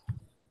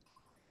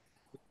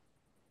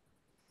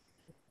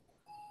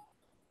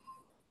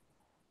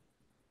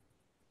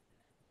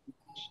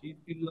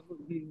 শীত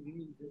লাগে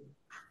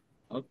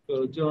থাকা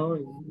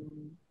যায় না।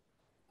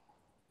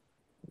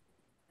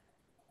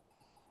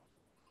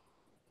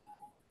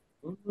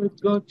 আমার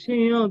কাছে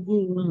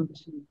আগুন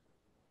আছে,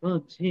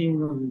 কাছে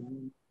আগুন।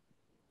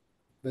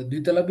 ভাই,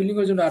 দুইতলা বিল্ডিং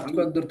এর জন্য আমি,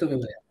 আর্থক্যাক ধরতে হবে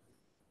ভাই।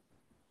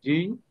 জি,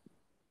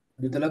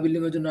 দুইতলা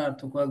বিল্ডিং এর জন্য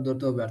আর্থক্যাক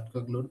ধরতে হবে,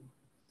 আর্থক্যাক লোড।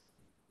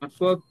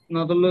 আটক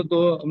না ধরলে তো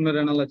আপনার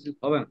অ্যানালাইসিস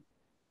হবে না।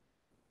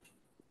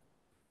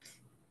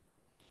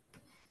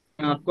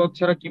 আটক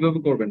ছাড়া কিভাবে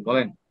করবেন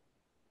বলেন?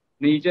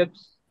 নিজে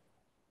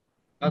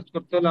কাজ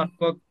করতে হলে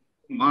আটক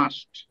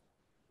মাস্ট,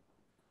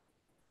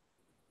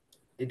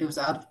 এটা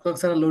হচ্ছে আর্থক্যাক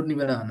ছাড়া লোড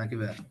নিবে না নাকি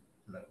ভাই?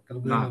 না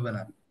ক্যালকুলেশন হবে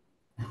না।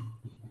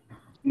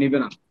 নিবে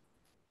না।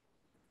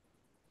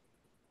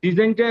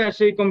 ডিজাইনটা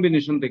আসে এই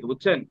কম্বিনেশন থেকে,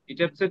 বুঝছেন?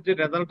 ইটাপসের যে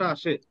রেজাল্টটা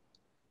আসে,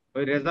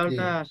 ওই জি।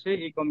 রেজাল্টটা আসে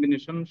এই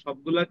কম্বিনেশন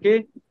সবগুলাকে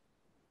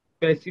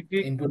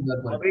স্পেসিফিক ইনপুট দেওয়ার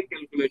পরে। ভাবে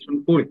ক্যালকুলেশন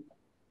করে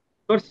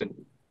করছেন।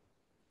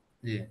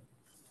 জি।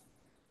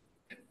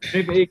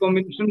 এই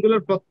কম্বিনেশন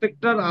গুলোর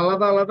প্রত্যেকটার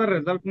আলাদা আলাদা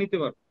রেজাল্ট নিতে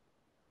পারবেন,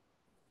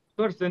 বুঝতে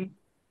পারছেন?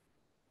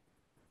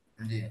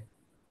 জি।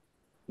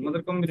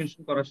 আমাদের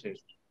কম্বিনেশন করা শেষ।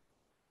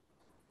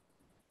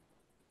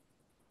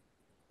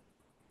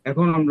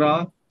 এখন আমরা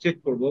চেক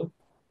করব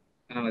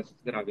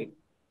অ্যানালাইসিসের আগে।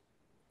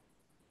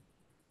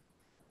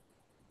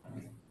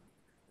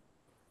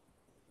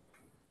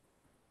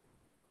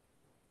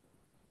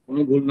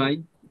 কোনো ভুল নাই,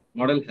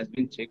 model has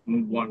been check, no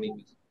warning.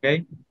 ওকে,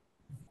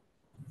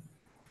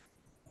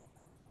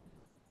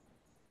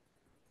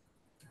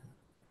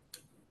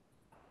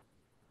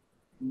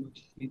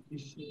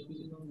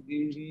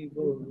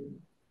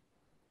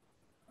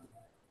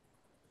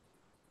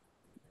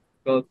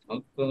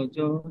 কথা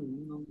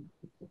জানো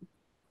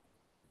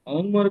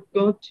আমার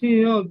কাছে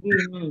আগুন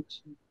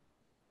আছে।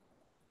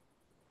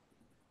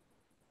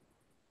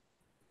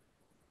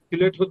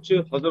 সিলেট হচ্ছে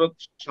হযরত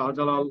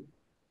শাহজালাল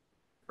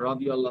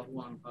রাদিয়াল্লাহু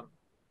আনহার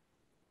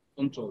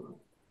অঞ্চল।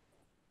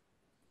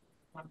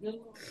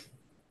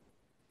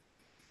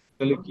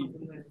 তাহলে কি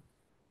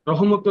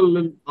রহমতুল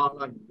লিল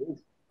আলামিন, উফ,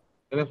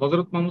 তাহলে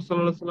হযরত মুহাম্মদ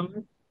সাল্লাল্লাহু আলাইহি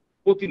সাল্লামের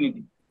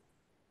প্রতিনিধি,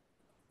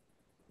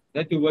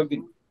 তাই তো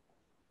একদিন।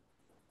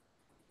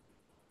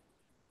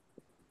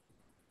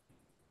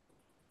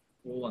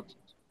 ও আচ্ছা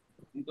আচ্ছা,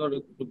 আমি তো আর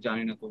খুব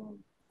জানি না তো।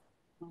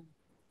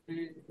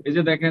 এই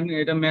যে দেখেন,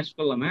 এটা ম্যাচ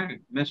করলাম, হ্যাঁ,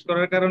 ম্যাচ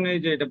করার কারণে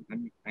এই যে এটা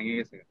ভেঙে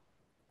গেছে।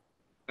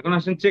 এখন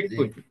আসেন চেক জি,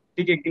 করি,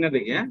 ঠিক কিনা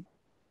দেখি, হ্যাঁ।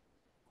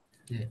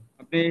 জি,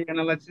 আপনি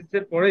অ্যানালাইসিস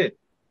এর পরে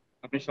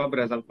আপনি সব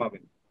রেজাল্ট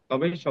পাবেন,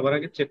 তবে সবার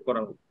আগে চেক করা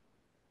হবে।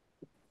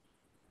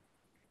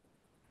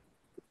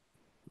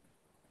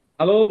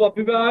 হ্যালো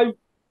বাপি ভাই,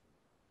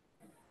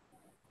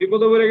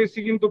 বিপদে পড়ে গেছি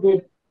কিন্তু খুব।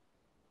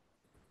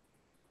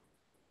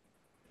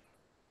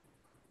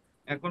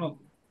 এখনো?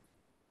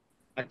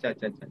 আচ্ছা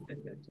আচ্ছা আচ্ছা আচ্ছা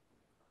আচ্ছা আচ্ছা।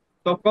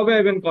 তো কবে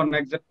আইবেন কোন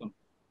এক্সাক্ট কোন?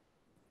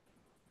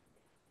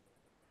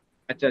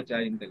 আচ্ছা আচ্ছা,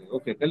 আইন তাহলে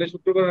ওকে, তাহলে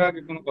শুক্রবারের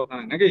আগে কোনো কথা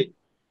নাই নাকি?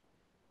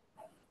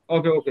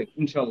 ওকে ওকে,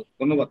 ইনশাল্লাহ,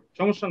 ধন্যবাদ,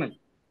 সমস্যা নাই।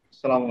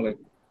 আসসালামু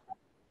আলাইকুম।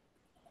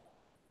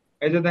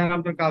 এই যে দেখেন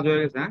আপনার কাজ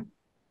হয়ে গেছে, হ্যাঁ।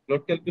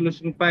 লোড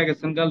ক্যালকুলেশন পাই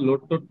গেছেন, যা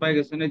লোড টোড পাই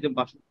গেছেন, এই যে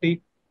 62,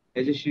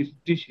 এই যে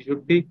 66,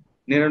 66,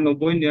 99,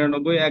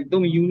 99,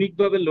 একদম ইউনিক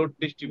ভাবে লোড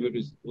ডিস্ট্রিবিউট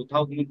হয়েছে,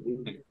 কোথাও কোনো ভুল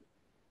নেই।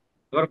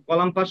 এবার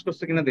কলাম পাস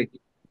করছে কিনা দেখি।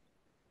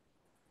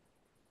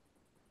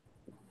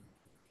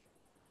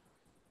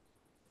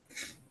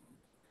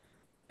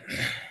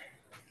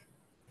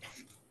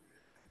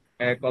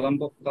 হ্যাঁ,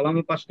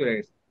 কলামে পাস করে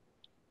গেছে,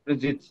 আপনি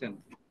জিতছেন।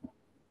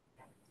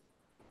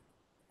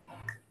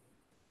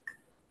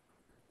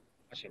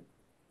 আসেন,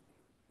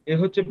 এ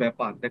হচ্ছে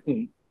ব্যাপার, দেখুন।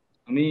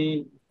 আমি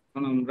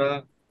এখন আমরা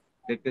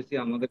দেখতেছি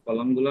আমাদের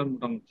কলাম গুলার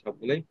মোটামুটি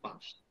সবগুলাই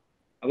পাস,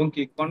 এবং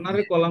কি জি,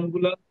 কর্নারের কলাম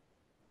গুলা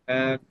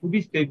খুবই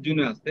সেফ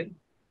জোনে আছে।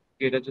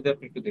 এটা যদি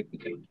আপনি একটু দেখতে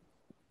চাই,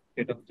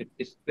 এটা হচ্ছে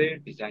ডিসপ্লে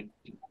ডিজাইন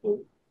ইনফো।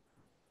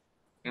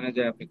 এখানে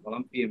যে আপনি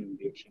কলাম পিএম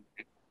ডিরেকশন,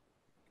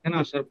 এখানে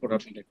আসার পর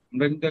আপনি দেখেন,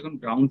 আমরা কিন্তু এখন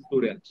গ্রাউন্ড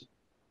ফ্লোরে আছি।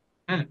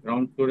 হ্যাঁ,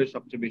 গ্রাউন্ড ফ্লোরে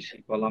সবচেয়ে বেশি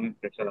কলামের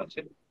প্রেশার আছে।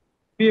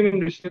 পিএম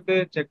রেশিওতে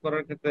চেক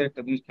করার ক্ষেত্রে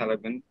একটা জিনিস খেয়াল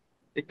রাখবেন,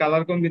 এই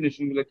কালার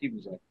কম্বিনেশন গুলো কি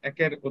বোঝায়,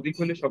 একের অধিক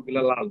হলে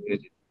সবগুলা লাল হয়ে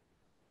যায়।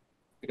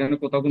 এখানে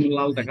কোথাও কোনো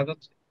লাল জি, দেখা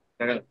যাচ্ছে?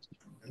 দেখা যাচ্ছে।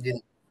 জি,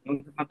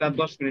 হাতে আর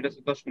 10 মিনিট আছে,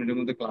 10 মিনিটের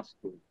মধ্যে ক্লাস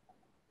করবো।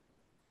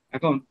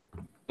 এখন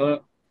ধর,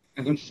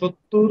 এখন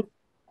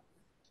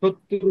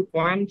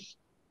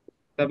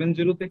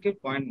 70.70 থেকে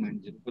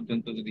 0.90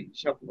 পর্যন্ত যদি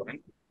হিসাব করেন,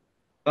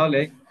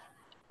 তাহলে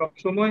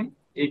সবসময়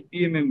এই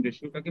পিএমএম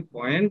রেশিওটাকে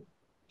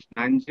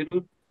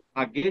 0.90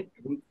 আগে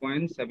এবং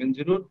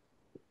 0.70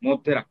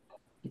 মধ্যে রাখতে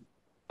হবে।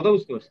 কথা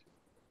বুঝতে পারছেন?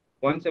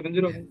 0.70 জি,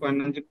 এবং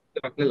 0.90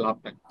 রাখলে লাভ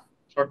থাকে।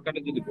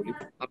 শর্টকাটে যদি বলি,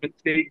 আপনি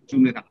 23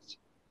 জুনের আছে,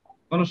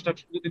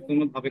 কনস্ট্রাকশন যদি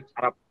কোনোভাবে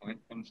খারাপ হয়,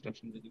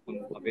 কনস্ট্রাকশন যদি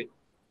কোনোভাবে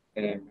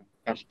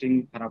কাস্টিং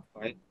খারাপ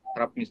হয়,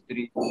 খারাপ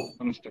মিস্ত্রি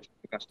কনস্ট্রাকশন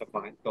কাজটা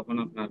পায়, তখন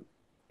আপনার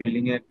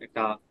বিল্ডিং এর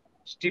একটা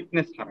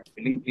স্টিফনেস হারায়,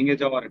 বিল্ডিং ভেঙে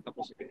যাওয়ার একটা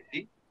পসিবিলিটি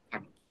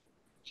থাকে।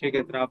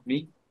 সেক্ষেত্রে আপনি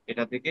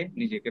এটা থেকে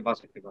নিজেকে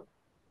বাঁচাতে পারেন।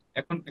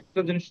 এখন একটা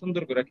জিনিস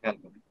সুন্দর করে খেয়াল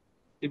করেন,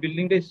 এই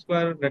বিল্ডিংটা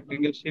স্কোয়ার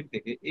রেক্টেঙ্গেল শেপ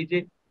দেখে, এই যে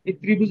এই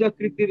ত্রিভুজ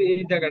আকৃতির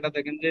এই জায়গাটা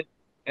দেখেন যে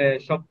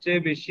সবচেয়ে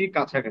বেশি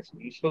কাছাকাছি,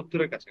 মানে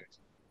 70-এর কাছাকাছি।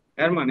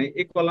 এর মানে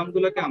এই কলাম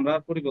গুলোকে আমরা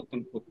আর পরিবর্তন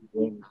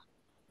করবো না।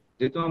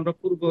 যেহেতু আমরা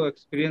পূর্ব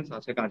এক্সপিরিয়েন্স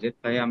আছে কাজের,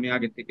 তাই আমি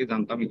আগে থেকে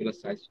জানতাম এগুলোর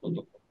সাইজ কত,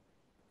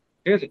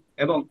 ঠিক আছে।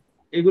 এবং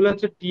এগুলো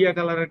হচ্ছে টিয়া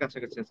কালারের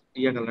কাছাকাছি আছে,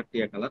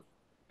 টিয়া কালার।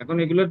 এখন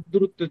এগুলোর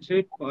দূরত্ব হচ্ছে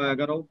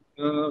 11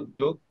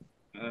 যোগ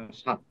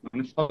 7,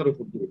 মানে 17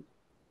 ফুট দূরত্ব।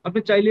 আপনি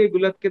চাইলে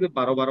এগুলাকে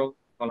 12 12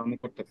 কলামও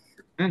করতে পারেন।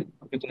 হ্যাঁ,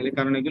 আপনি চাইলে,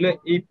 কারণ এগুলো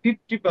এই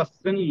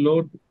 50%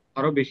 লোড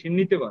আরো বেশি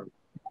নিতে পারবে।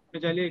 আপনি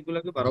চাইলে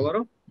এগুলাকে বারো জি, বারো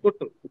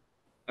করতে পারেন,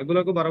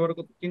 এগুলাকে বারো বারো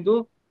করতে। কিন্তু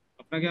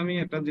আপনাকে আমি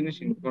একটা জিনিস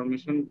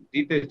ইনফরমেশন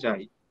দিতে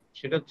চাই,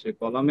 সেটা হচ্ছে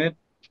কলামের,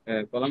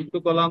 কলাম টু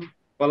কলাম,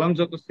 কলাম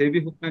যত সেভি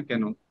হোক না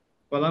কেন,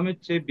 কলামের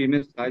চেয়ে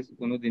বিমের সাইজ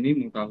কোনোদিনই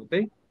মোটা হতে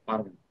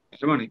পারবে না।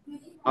 তার মানে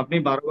আপনি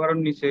 12 12-এর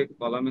নিচে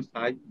কলামের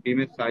সাইজ,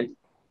 বিমের সাইজ,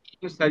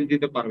 সাইজ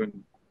দিতে পারবেন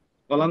না,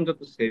 কলাম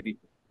যত সেভি।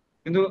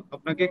 কিন্তু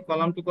আপনাকে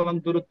কলাম টু কলাম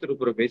দূরত্বের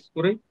উপরে বেস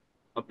করে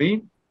আপনি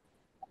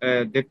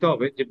দেখতে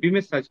হবে যে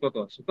বিমের সাইজ কত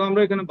আছে। তো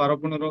আমরা এখানে 12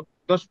 15,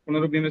 10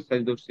 15 বিমের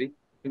সাইজ ধরছি,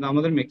 কিন্তু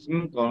আমাদের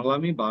ম্যাক্সিমাম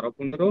কলামই 12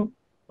 15,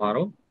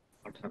 12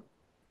 18,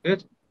 ঠিক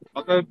আছে।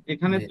 অতএব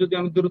এখানে জি, যদি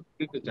আমি দূরত্ব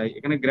দিতে চাই,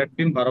 এখানে গ্রেড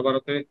বিম 12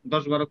 12-তে,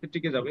 10 12-তে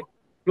টিকে যাবে।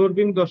 ফ্লোর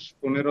বিম 10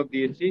 15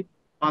 দিয়েছি,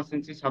 5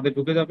 ইঞ্চি ছাদে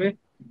ঢুকে যাবে,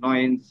 9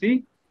 ইঞ্চি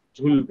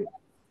ঝুলবে।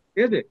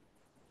 ঠিক আছে,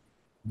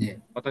 জি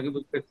কথা কি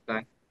বুঝতে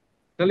চাই?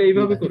 তাহলে জি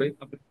এইভাবে ভাই। করে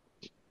আপনি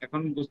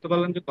এখন বুঝতে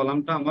পারলেন যে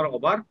কলামটা আমার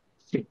ওভার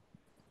সেফ।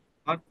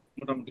 আর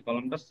মোটামুটি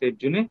কলামটা সেফ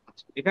জোনে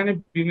আছে। এখানে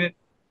বিমের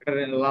একটা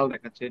লাল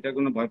দেখাচ্ছে, এটা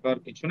কোনো ভয় পাওয়ার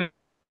কিছু নেই।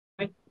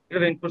 এটা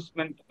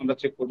রেনফোর্সমেন্ট আমরা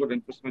চেক করবো,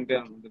 রেনফোর্সমেন্টে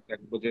আমাদের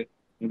দেখবো যে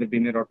আমাদের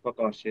বিমের রড কত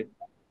আসে।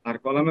 আর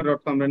কলামের রড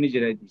তো আমরা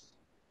নিজেরাই দিচ্ছি,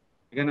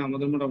 এখানে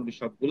আমাদের মোটামুটি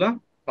সবগুলা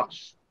পাস।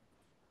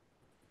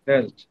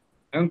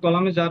 এখন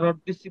কলামে যা রড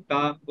দিচ্ছি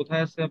তা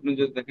কোথায় আছে আপনি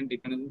যদি দেখেন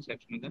এখানে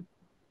সেকশনে দেন,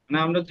 মানে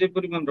আমরা যে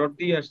পরিমাণ রড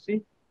দিয়ে আসছি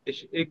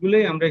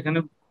এগুলোই আমরা এখানে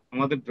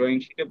আমাদের ড্রয়িং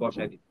শিটে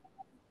বসাই দিই।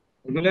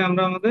 এগুলোই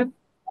আমরা আমাদের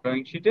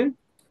ড্রয়িং শিটে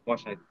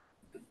বসাই দিই।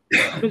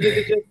 আপনি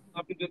যদি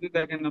আপনি যদি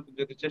দেখেন, আপনি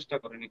যদি চেষ্টা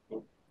করেন একটু,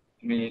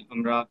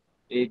 আমরা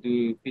এই দুই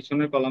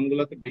পিছনের কলাম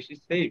গুলোতে বেশি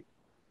সেফ,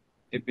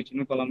 এই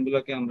পিছনের কলাম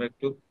গুলোকে আমরা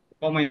একটু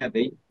কমাইয়া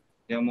দেই।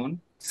 যেমন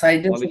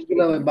সাইডের পলিশ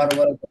সবগুলো ভাই 12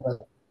 12 করা।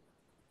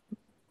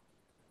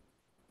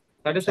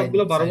 সাইডে সাইড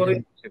সবগুলো বারো সাইডে বারোই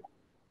আছে,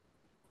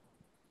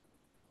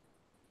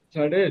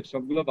 সাইডে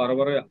সবগুলো বারো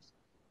বারোই আছে।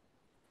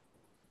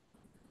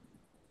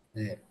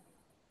 জি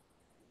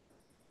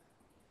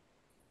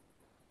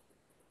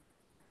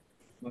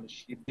মানে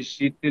শীত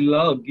শীত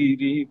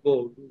লাগিরি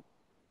বড়,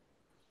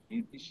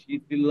 শীত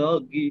শীত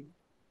লাগি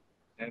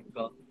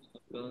একা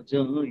একা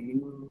যাই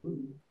না,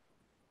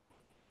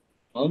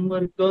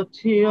 আমার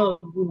কাছে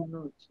আগুন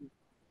আছে,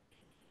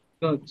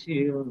 কাছে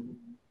আগুন।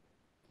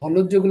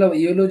 হলুদ যেগুলো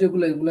ইয়েলো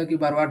যেগুলো এগুলা কি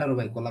 12 18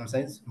 ভাই কলাম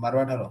সাইজ 12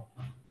 18?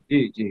 জি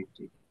জি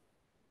জি,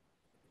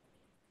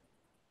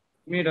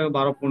 আমি এটা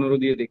 12 15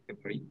 দিয়ে দেখতে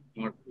পারি,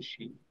 আমার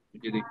খুশি।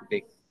 যদি একটু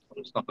দেখি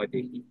অবস্থা হয়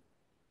দেখি,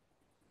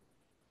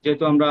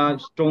 যেহেতু আমরা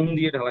স্টোন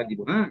দিয়ে ঢালাই দিব,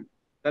 হ্যাঁ,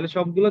 তাহলে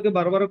সবগুলোকে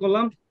 12 12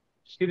 করলাম,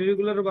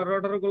 সিঁড়িগুলোর 12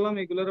 18 করলাম,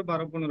 এগুলোর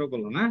 12 15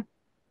 করলাম, হ্যাঁ।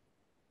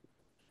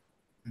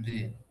 জি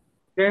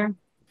ওকে,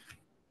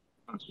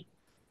 আচ্ছা।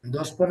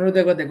 10 15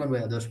 দিয়ে একবার দেখবেন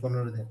ভাইয়া, 10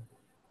 15 দিয়ে।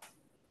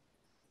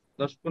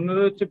 10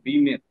 15 হচ্ছে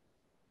বিমের,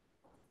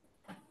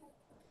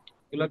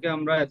 এগুলোকে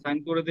আমরা অ্যাসাইন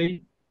করে দেই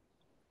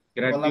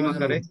গ্রেড বিম কলামের জন্য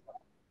আকারে। বলছি।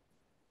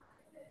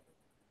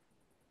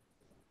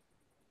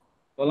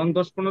 কলাম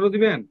 10 15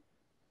 দিবেন।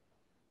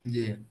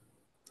 জি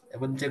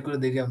এখন চেক করে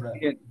দেখি আমরা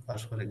দিয়েন,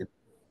 পাস করে গেছি।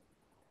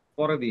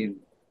 পরে দিন।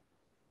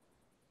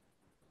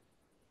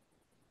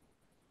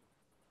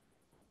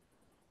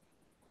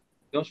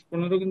 10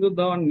 15 কিন্তু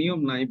দেওয়ার নিয়ম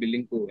নাই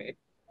বিল্ডিং কোডে।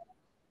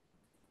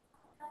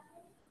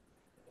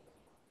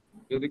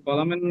 যদি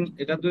কলামের,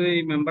 এটা যদি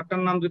এই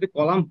মেম্বারটার নাম যদি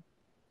কলাম,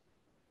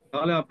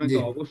 তাহলে জি আপনাকে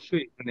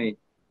অবশ্যই এখানে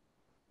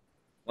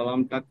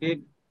কলামটাকে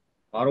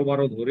 12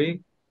 12 ধরে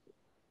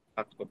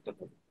কাজ করতে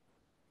হবে।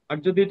 আর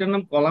যদি এটার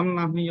নাম কলাম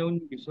না হয়ে এমন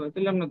বিষয়,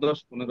 তাহলে আপনি 10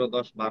 15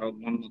 10 12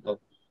 মন মতো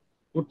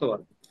করতে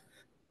পারবেন।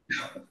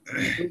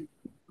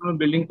 কিন্তু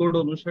বিল্ডিং কোড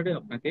অনুসারে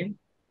আপনাকে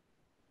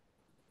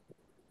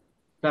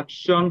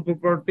সেকশন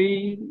প্রপার্টি,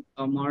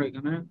 আমার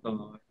এখানে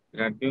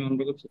গ্রেড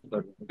আমরা করছি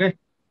 10, ওকে।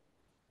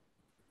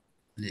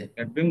 জি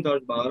গ্রেড 10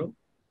 12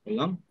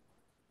 বললাম,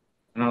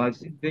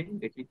 অ্যানালাইসিস দেখি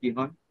দেখি কি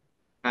হয়।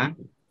 হ্যাঁ,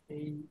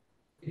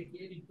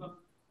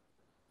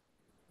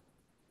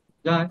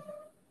 যায়,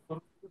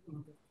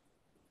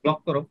 ব্লক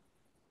করো,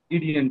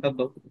 ইডি এন্টার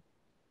দাও,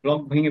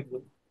 ব্লক ভেঙে ফেলো,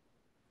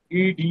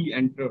 ইডি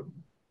এন্টার,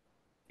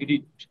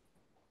 এডিট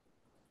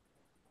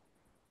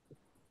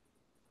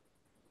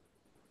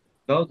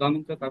দাও,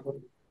 জানুন তো, তারপর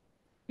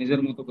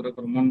নিজের মতো করে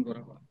করো, মন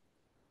করা।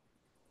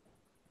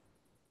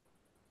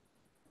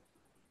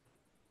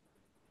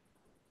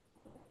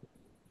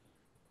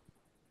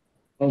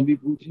 আমি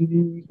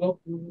বুঝিনি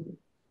কখন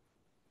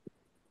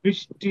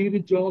বৃষ্টির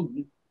জল,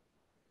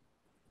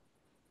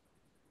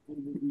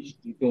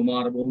 বৃষ্টি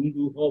তোমার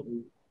বন্ধু হব,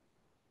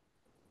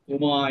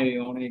 তোমায়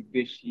অনেক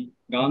বেশি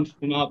গান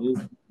শোনাবো,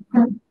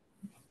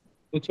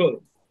 বুঝছো?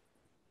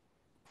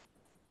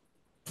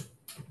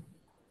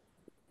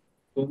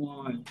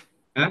 তোমায়,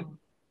 হ্যাঁ,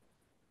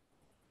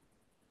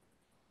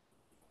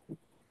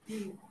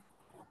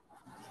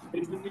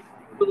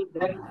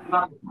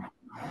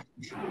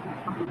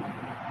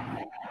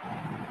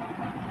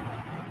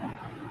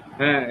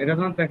 হ্যাঁ, এটা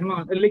না এখনো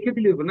লিখে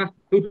দিলে হবে না,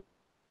 ধুর,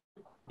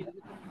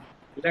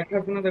 লেখা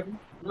আছে না দেখো,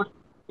 না,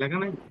 লেখা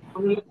নাই,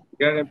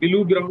 বিলু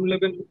গ্রাউন্ড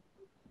লেভেল,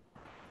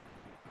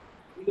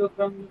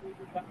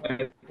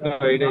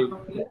 এটাই।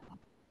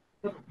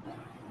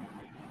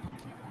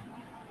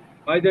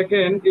 ভাই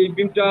দেখেন এই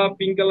বিমটা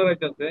পিঙ্ক কালার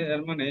আইতেছে,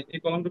 এর মানে এই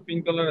কলমটা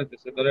পিঙ্ক কালার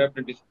আইতেছে, ধরে আপনি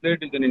ডিসপ্লে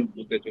ডিজাইন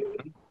বুঝতে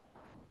চলবেন,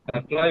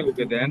 অ্যাপ্লাই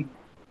ওকে দেন,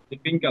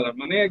 পিঙ্ক কালার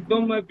মানে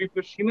একদম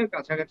বিপরীত সীমের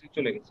কাছাকাছি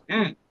চলে গেছে,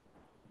 হ্যাঁ।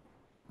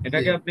 জি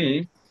এটাকে আপনি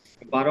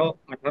 12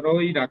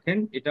 18ই রাখেন,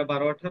 এটা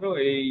 12 18,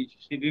 এই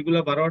সিঁড়ি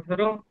গুলা 12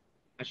 18,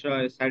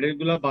 সাইডের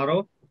গুলা 12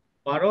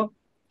 12,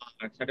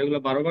 আর সাইডের গুলা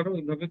 12 12,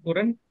 এইভাবে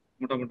করেন,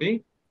 মোটামুটি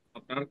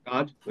আপনার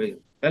কাজ হয়ে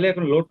যাবে। তাহলে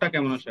এখন লোডটা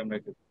কেমন আসে আমরা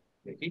একটু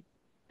দেখি।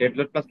 Dead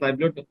load plus live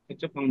load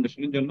হচ্ছে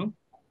ফাউন্ডেশনের জন্য,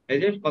 এই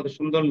যে কত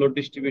সুন্দর লোড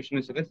ডিস্ট্রিবিউশন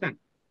এসে দেখছেন।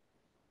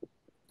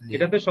 জি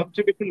এটাতে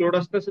সবচেয়ে বেশি লোড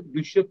আসতেছে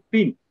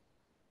 203,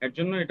 এর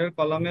জন্য এটার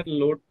কলামের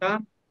লোডটা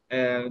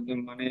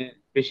মানে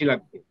বেশি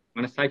লাগবে,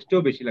 মানে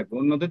সাইজটাও বেশি লাগবে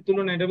অন্যদের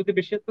তুলনায়, এটার ভিতরে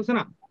বেশি আসতেছে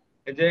না,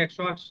 এই যে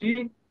 180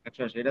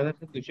 180, এটা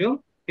হচ্ছে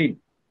 203।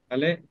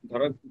 তাহলে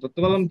ধরো ধরতে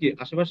পারলাম কি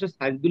আশেপাশের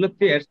সাইজ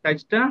গুলোতে এর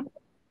সাইজটা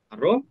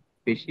আরো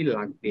বেশি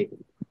লাগবে।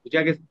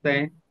 বুঝা গেছে?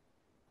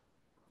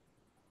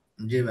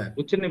 জি ভাই।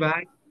 বুঝছেন নি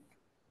ভাই?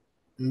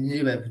 জি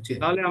ভাই, বুঝছি।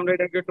 তাহলে আমরা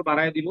এটাকে একটু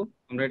বাড়ায় দিব।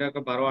 আমরা এটাকে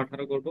 12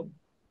 18 করবো।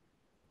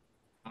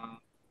 আহ,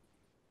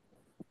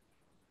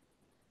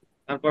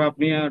 তারপর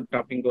আপনি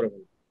ড্রাফটিং করে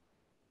ফেলবেন,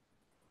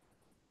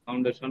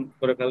 ফাউন্ডেশন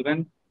করে ফেলবেন,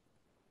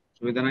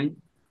 সুবিধা নাই।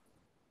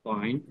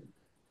 পয়েন্ট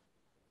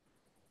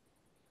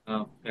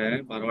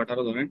 12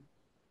 18 ধরেন।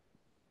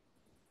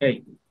 এই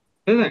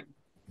ঠিক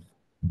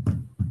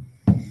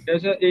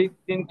আছে? এই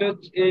তিনটা,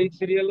 এই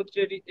সিরিয়াল হচ্ছে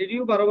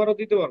এটিও 12 12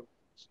 দিতে পারবো,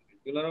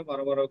 এগুলারও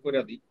 12 12 করে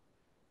দিই।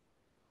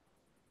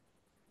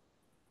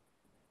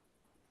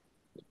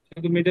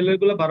 কিন্তু মিডলের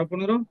গুলা 12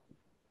 15,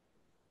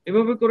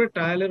 এভাবে করে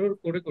ট্রায়াল এরর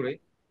করে করে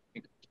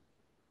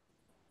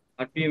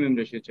আর পিএমএম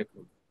রেশিও চেক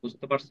করবো।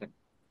 বুঝতে পারছেন?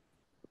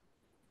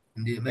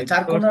 জি ভাই, ভাই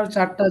চার বুঝতে কোণার পারছেন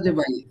চারটা যে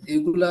ভাই,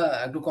 এগুলা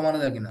একটু কমানো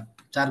যায় কিনা?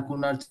 চার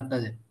কোণার চারটা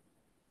যে,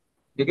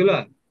 এগুলা?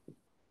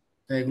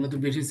 তো এগুলো তো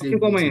বেশি সেফ আপনি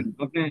বলছেন।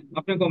 কমায়েন,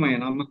 আপনি কমায়েন,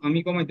 আমি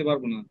কমাইতে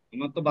পারবো না।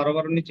 আমার তো 12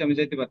 12 নিচে আমি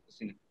যাইতে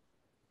পারতেছি না।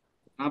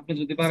 আপনি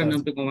যদি আচ্ছা পারেন আচ্ছা।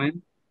 আপনি কমায়েন।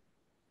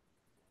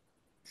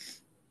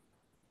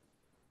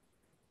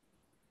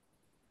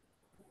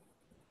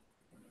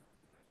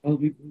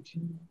 আমি বুঝি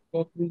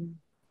কখন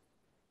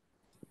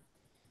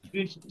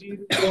বৃষ্টির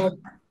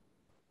কথা,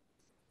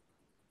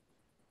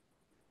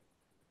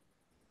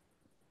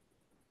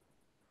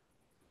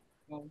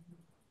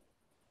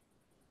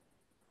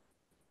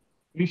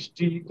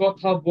 বৃষ্টি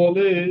কথা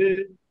বলে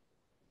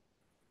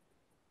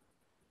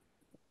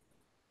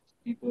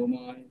কি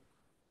তোমায়।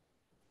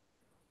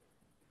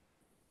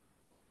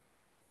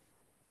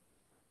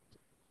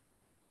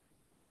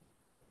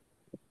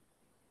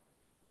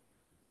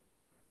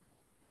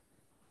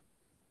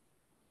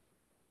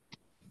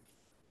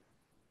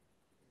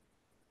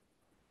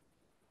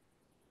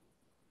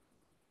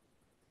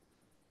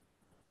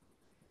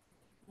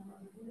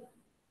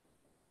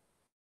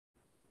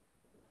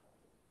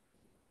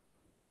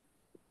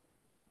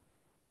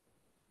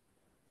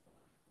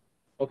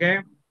 ওকে,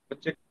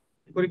 চেক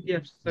করি কি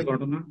আসছে জি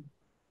ঘটনা।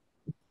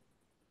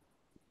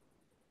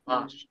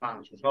 পাস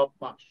পাস সব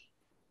পাস।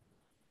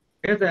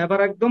 ঠিক আছে, এবার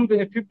একদম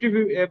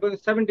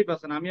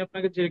 70%। আমি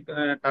আপনাকে যে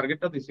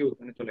টার্গেটটা দিছি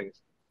ওখানে চলে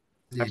গেছে,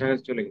 জি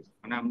কাছাকাছি চলে গেছে।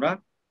 মানে আমরা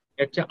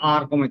এর চেয়ে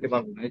আর কমাইতে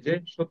পারবো না। এই যে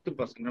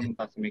 70%-এর জি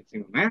মতো আছে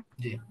ম্যাক্সিমাম। হ্যাঁ,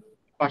 জি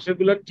পাশের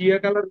গুলো টিয়া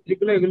কালার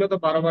যেগুলো, এগুলো তো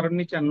 12 12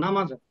 নিচে আর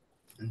নামা যায়।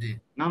 জি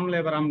নামলে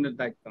এবার আমাদের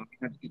দায়িত্ব, আমি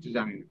আর কিছু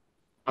জানি না।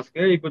 আজকে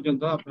এই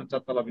পর্যন্ত আপনার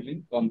 4 তলা বিল্ডিং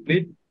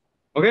কমপ্লিট।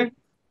 ওকে,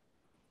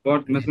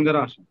 জি। মেসেঞ্জারে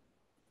আসেন।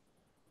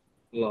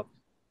 আল্লাহ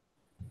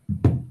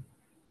হাফেজ।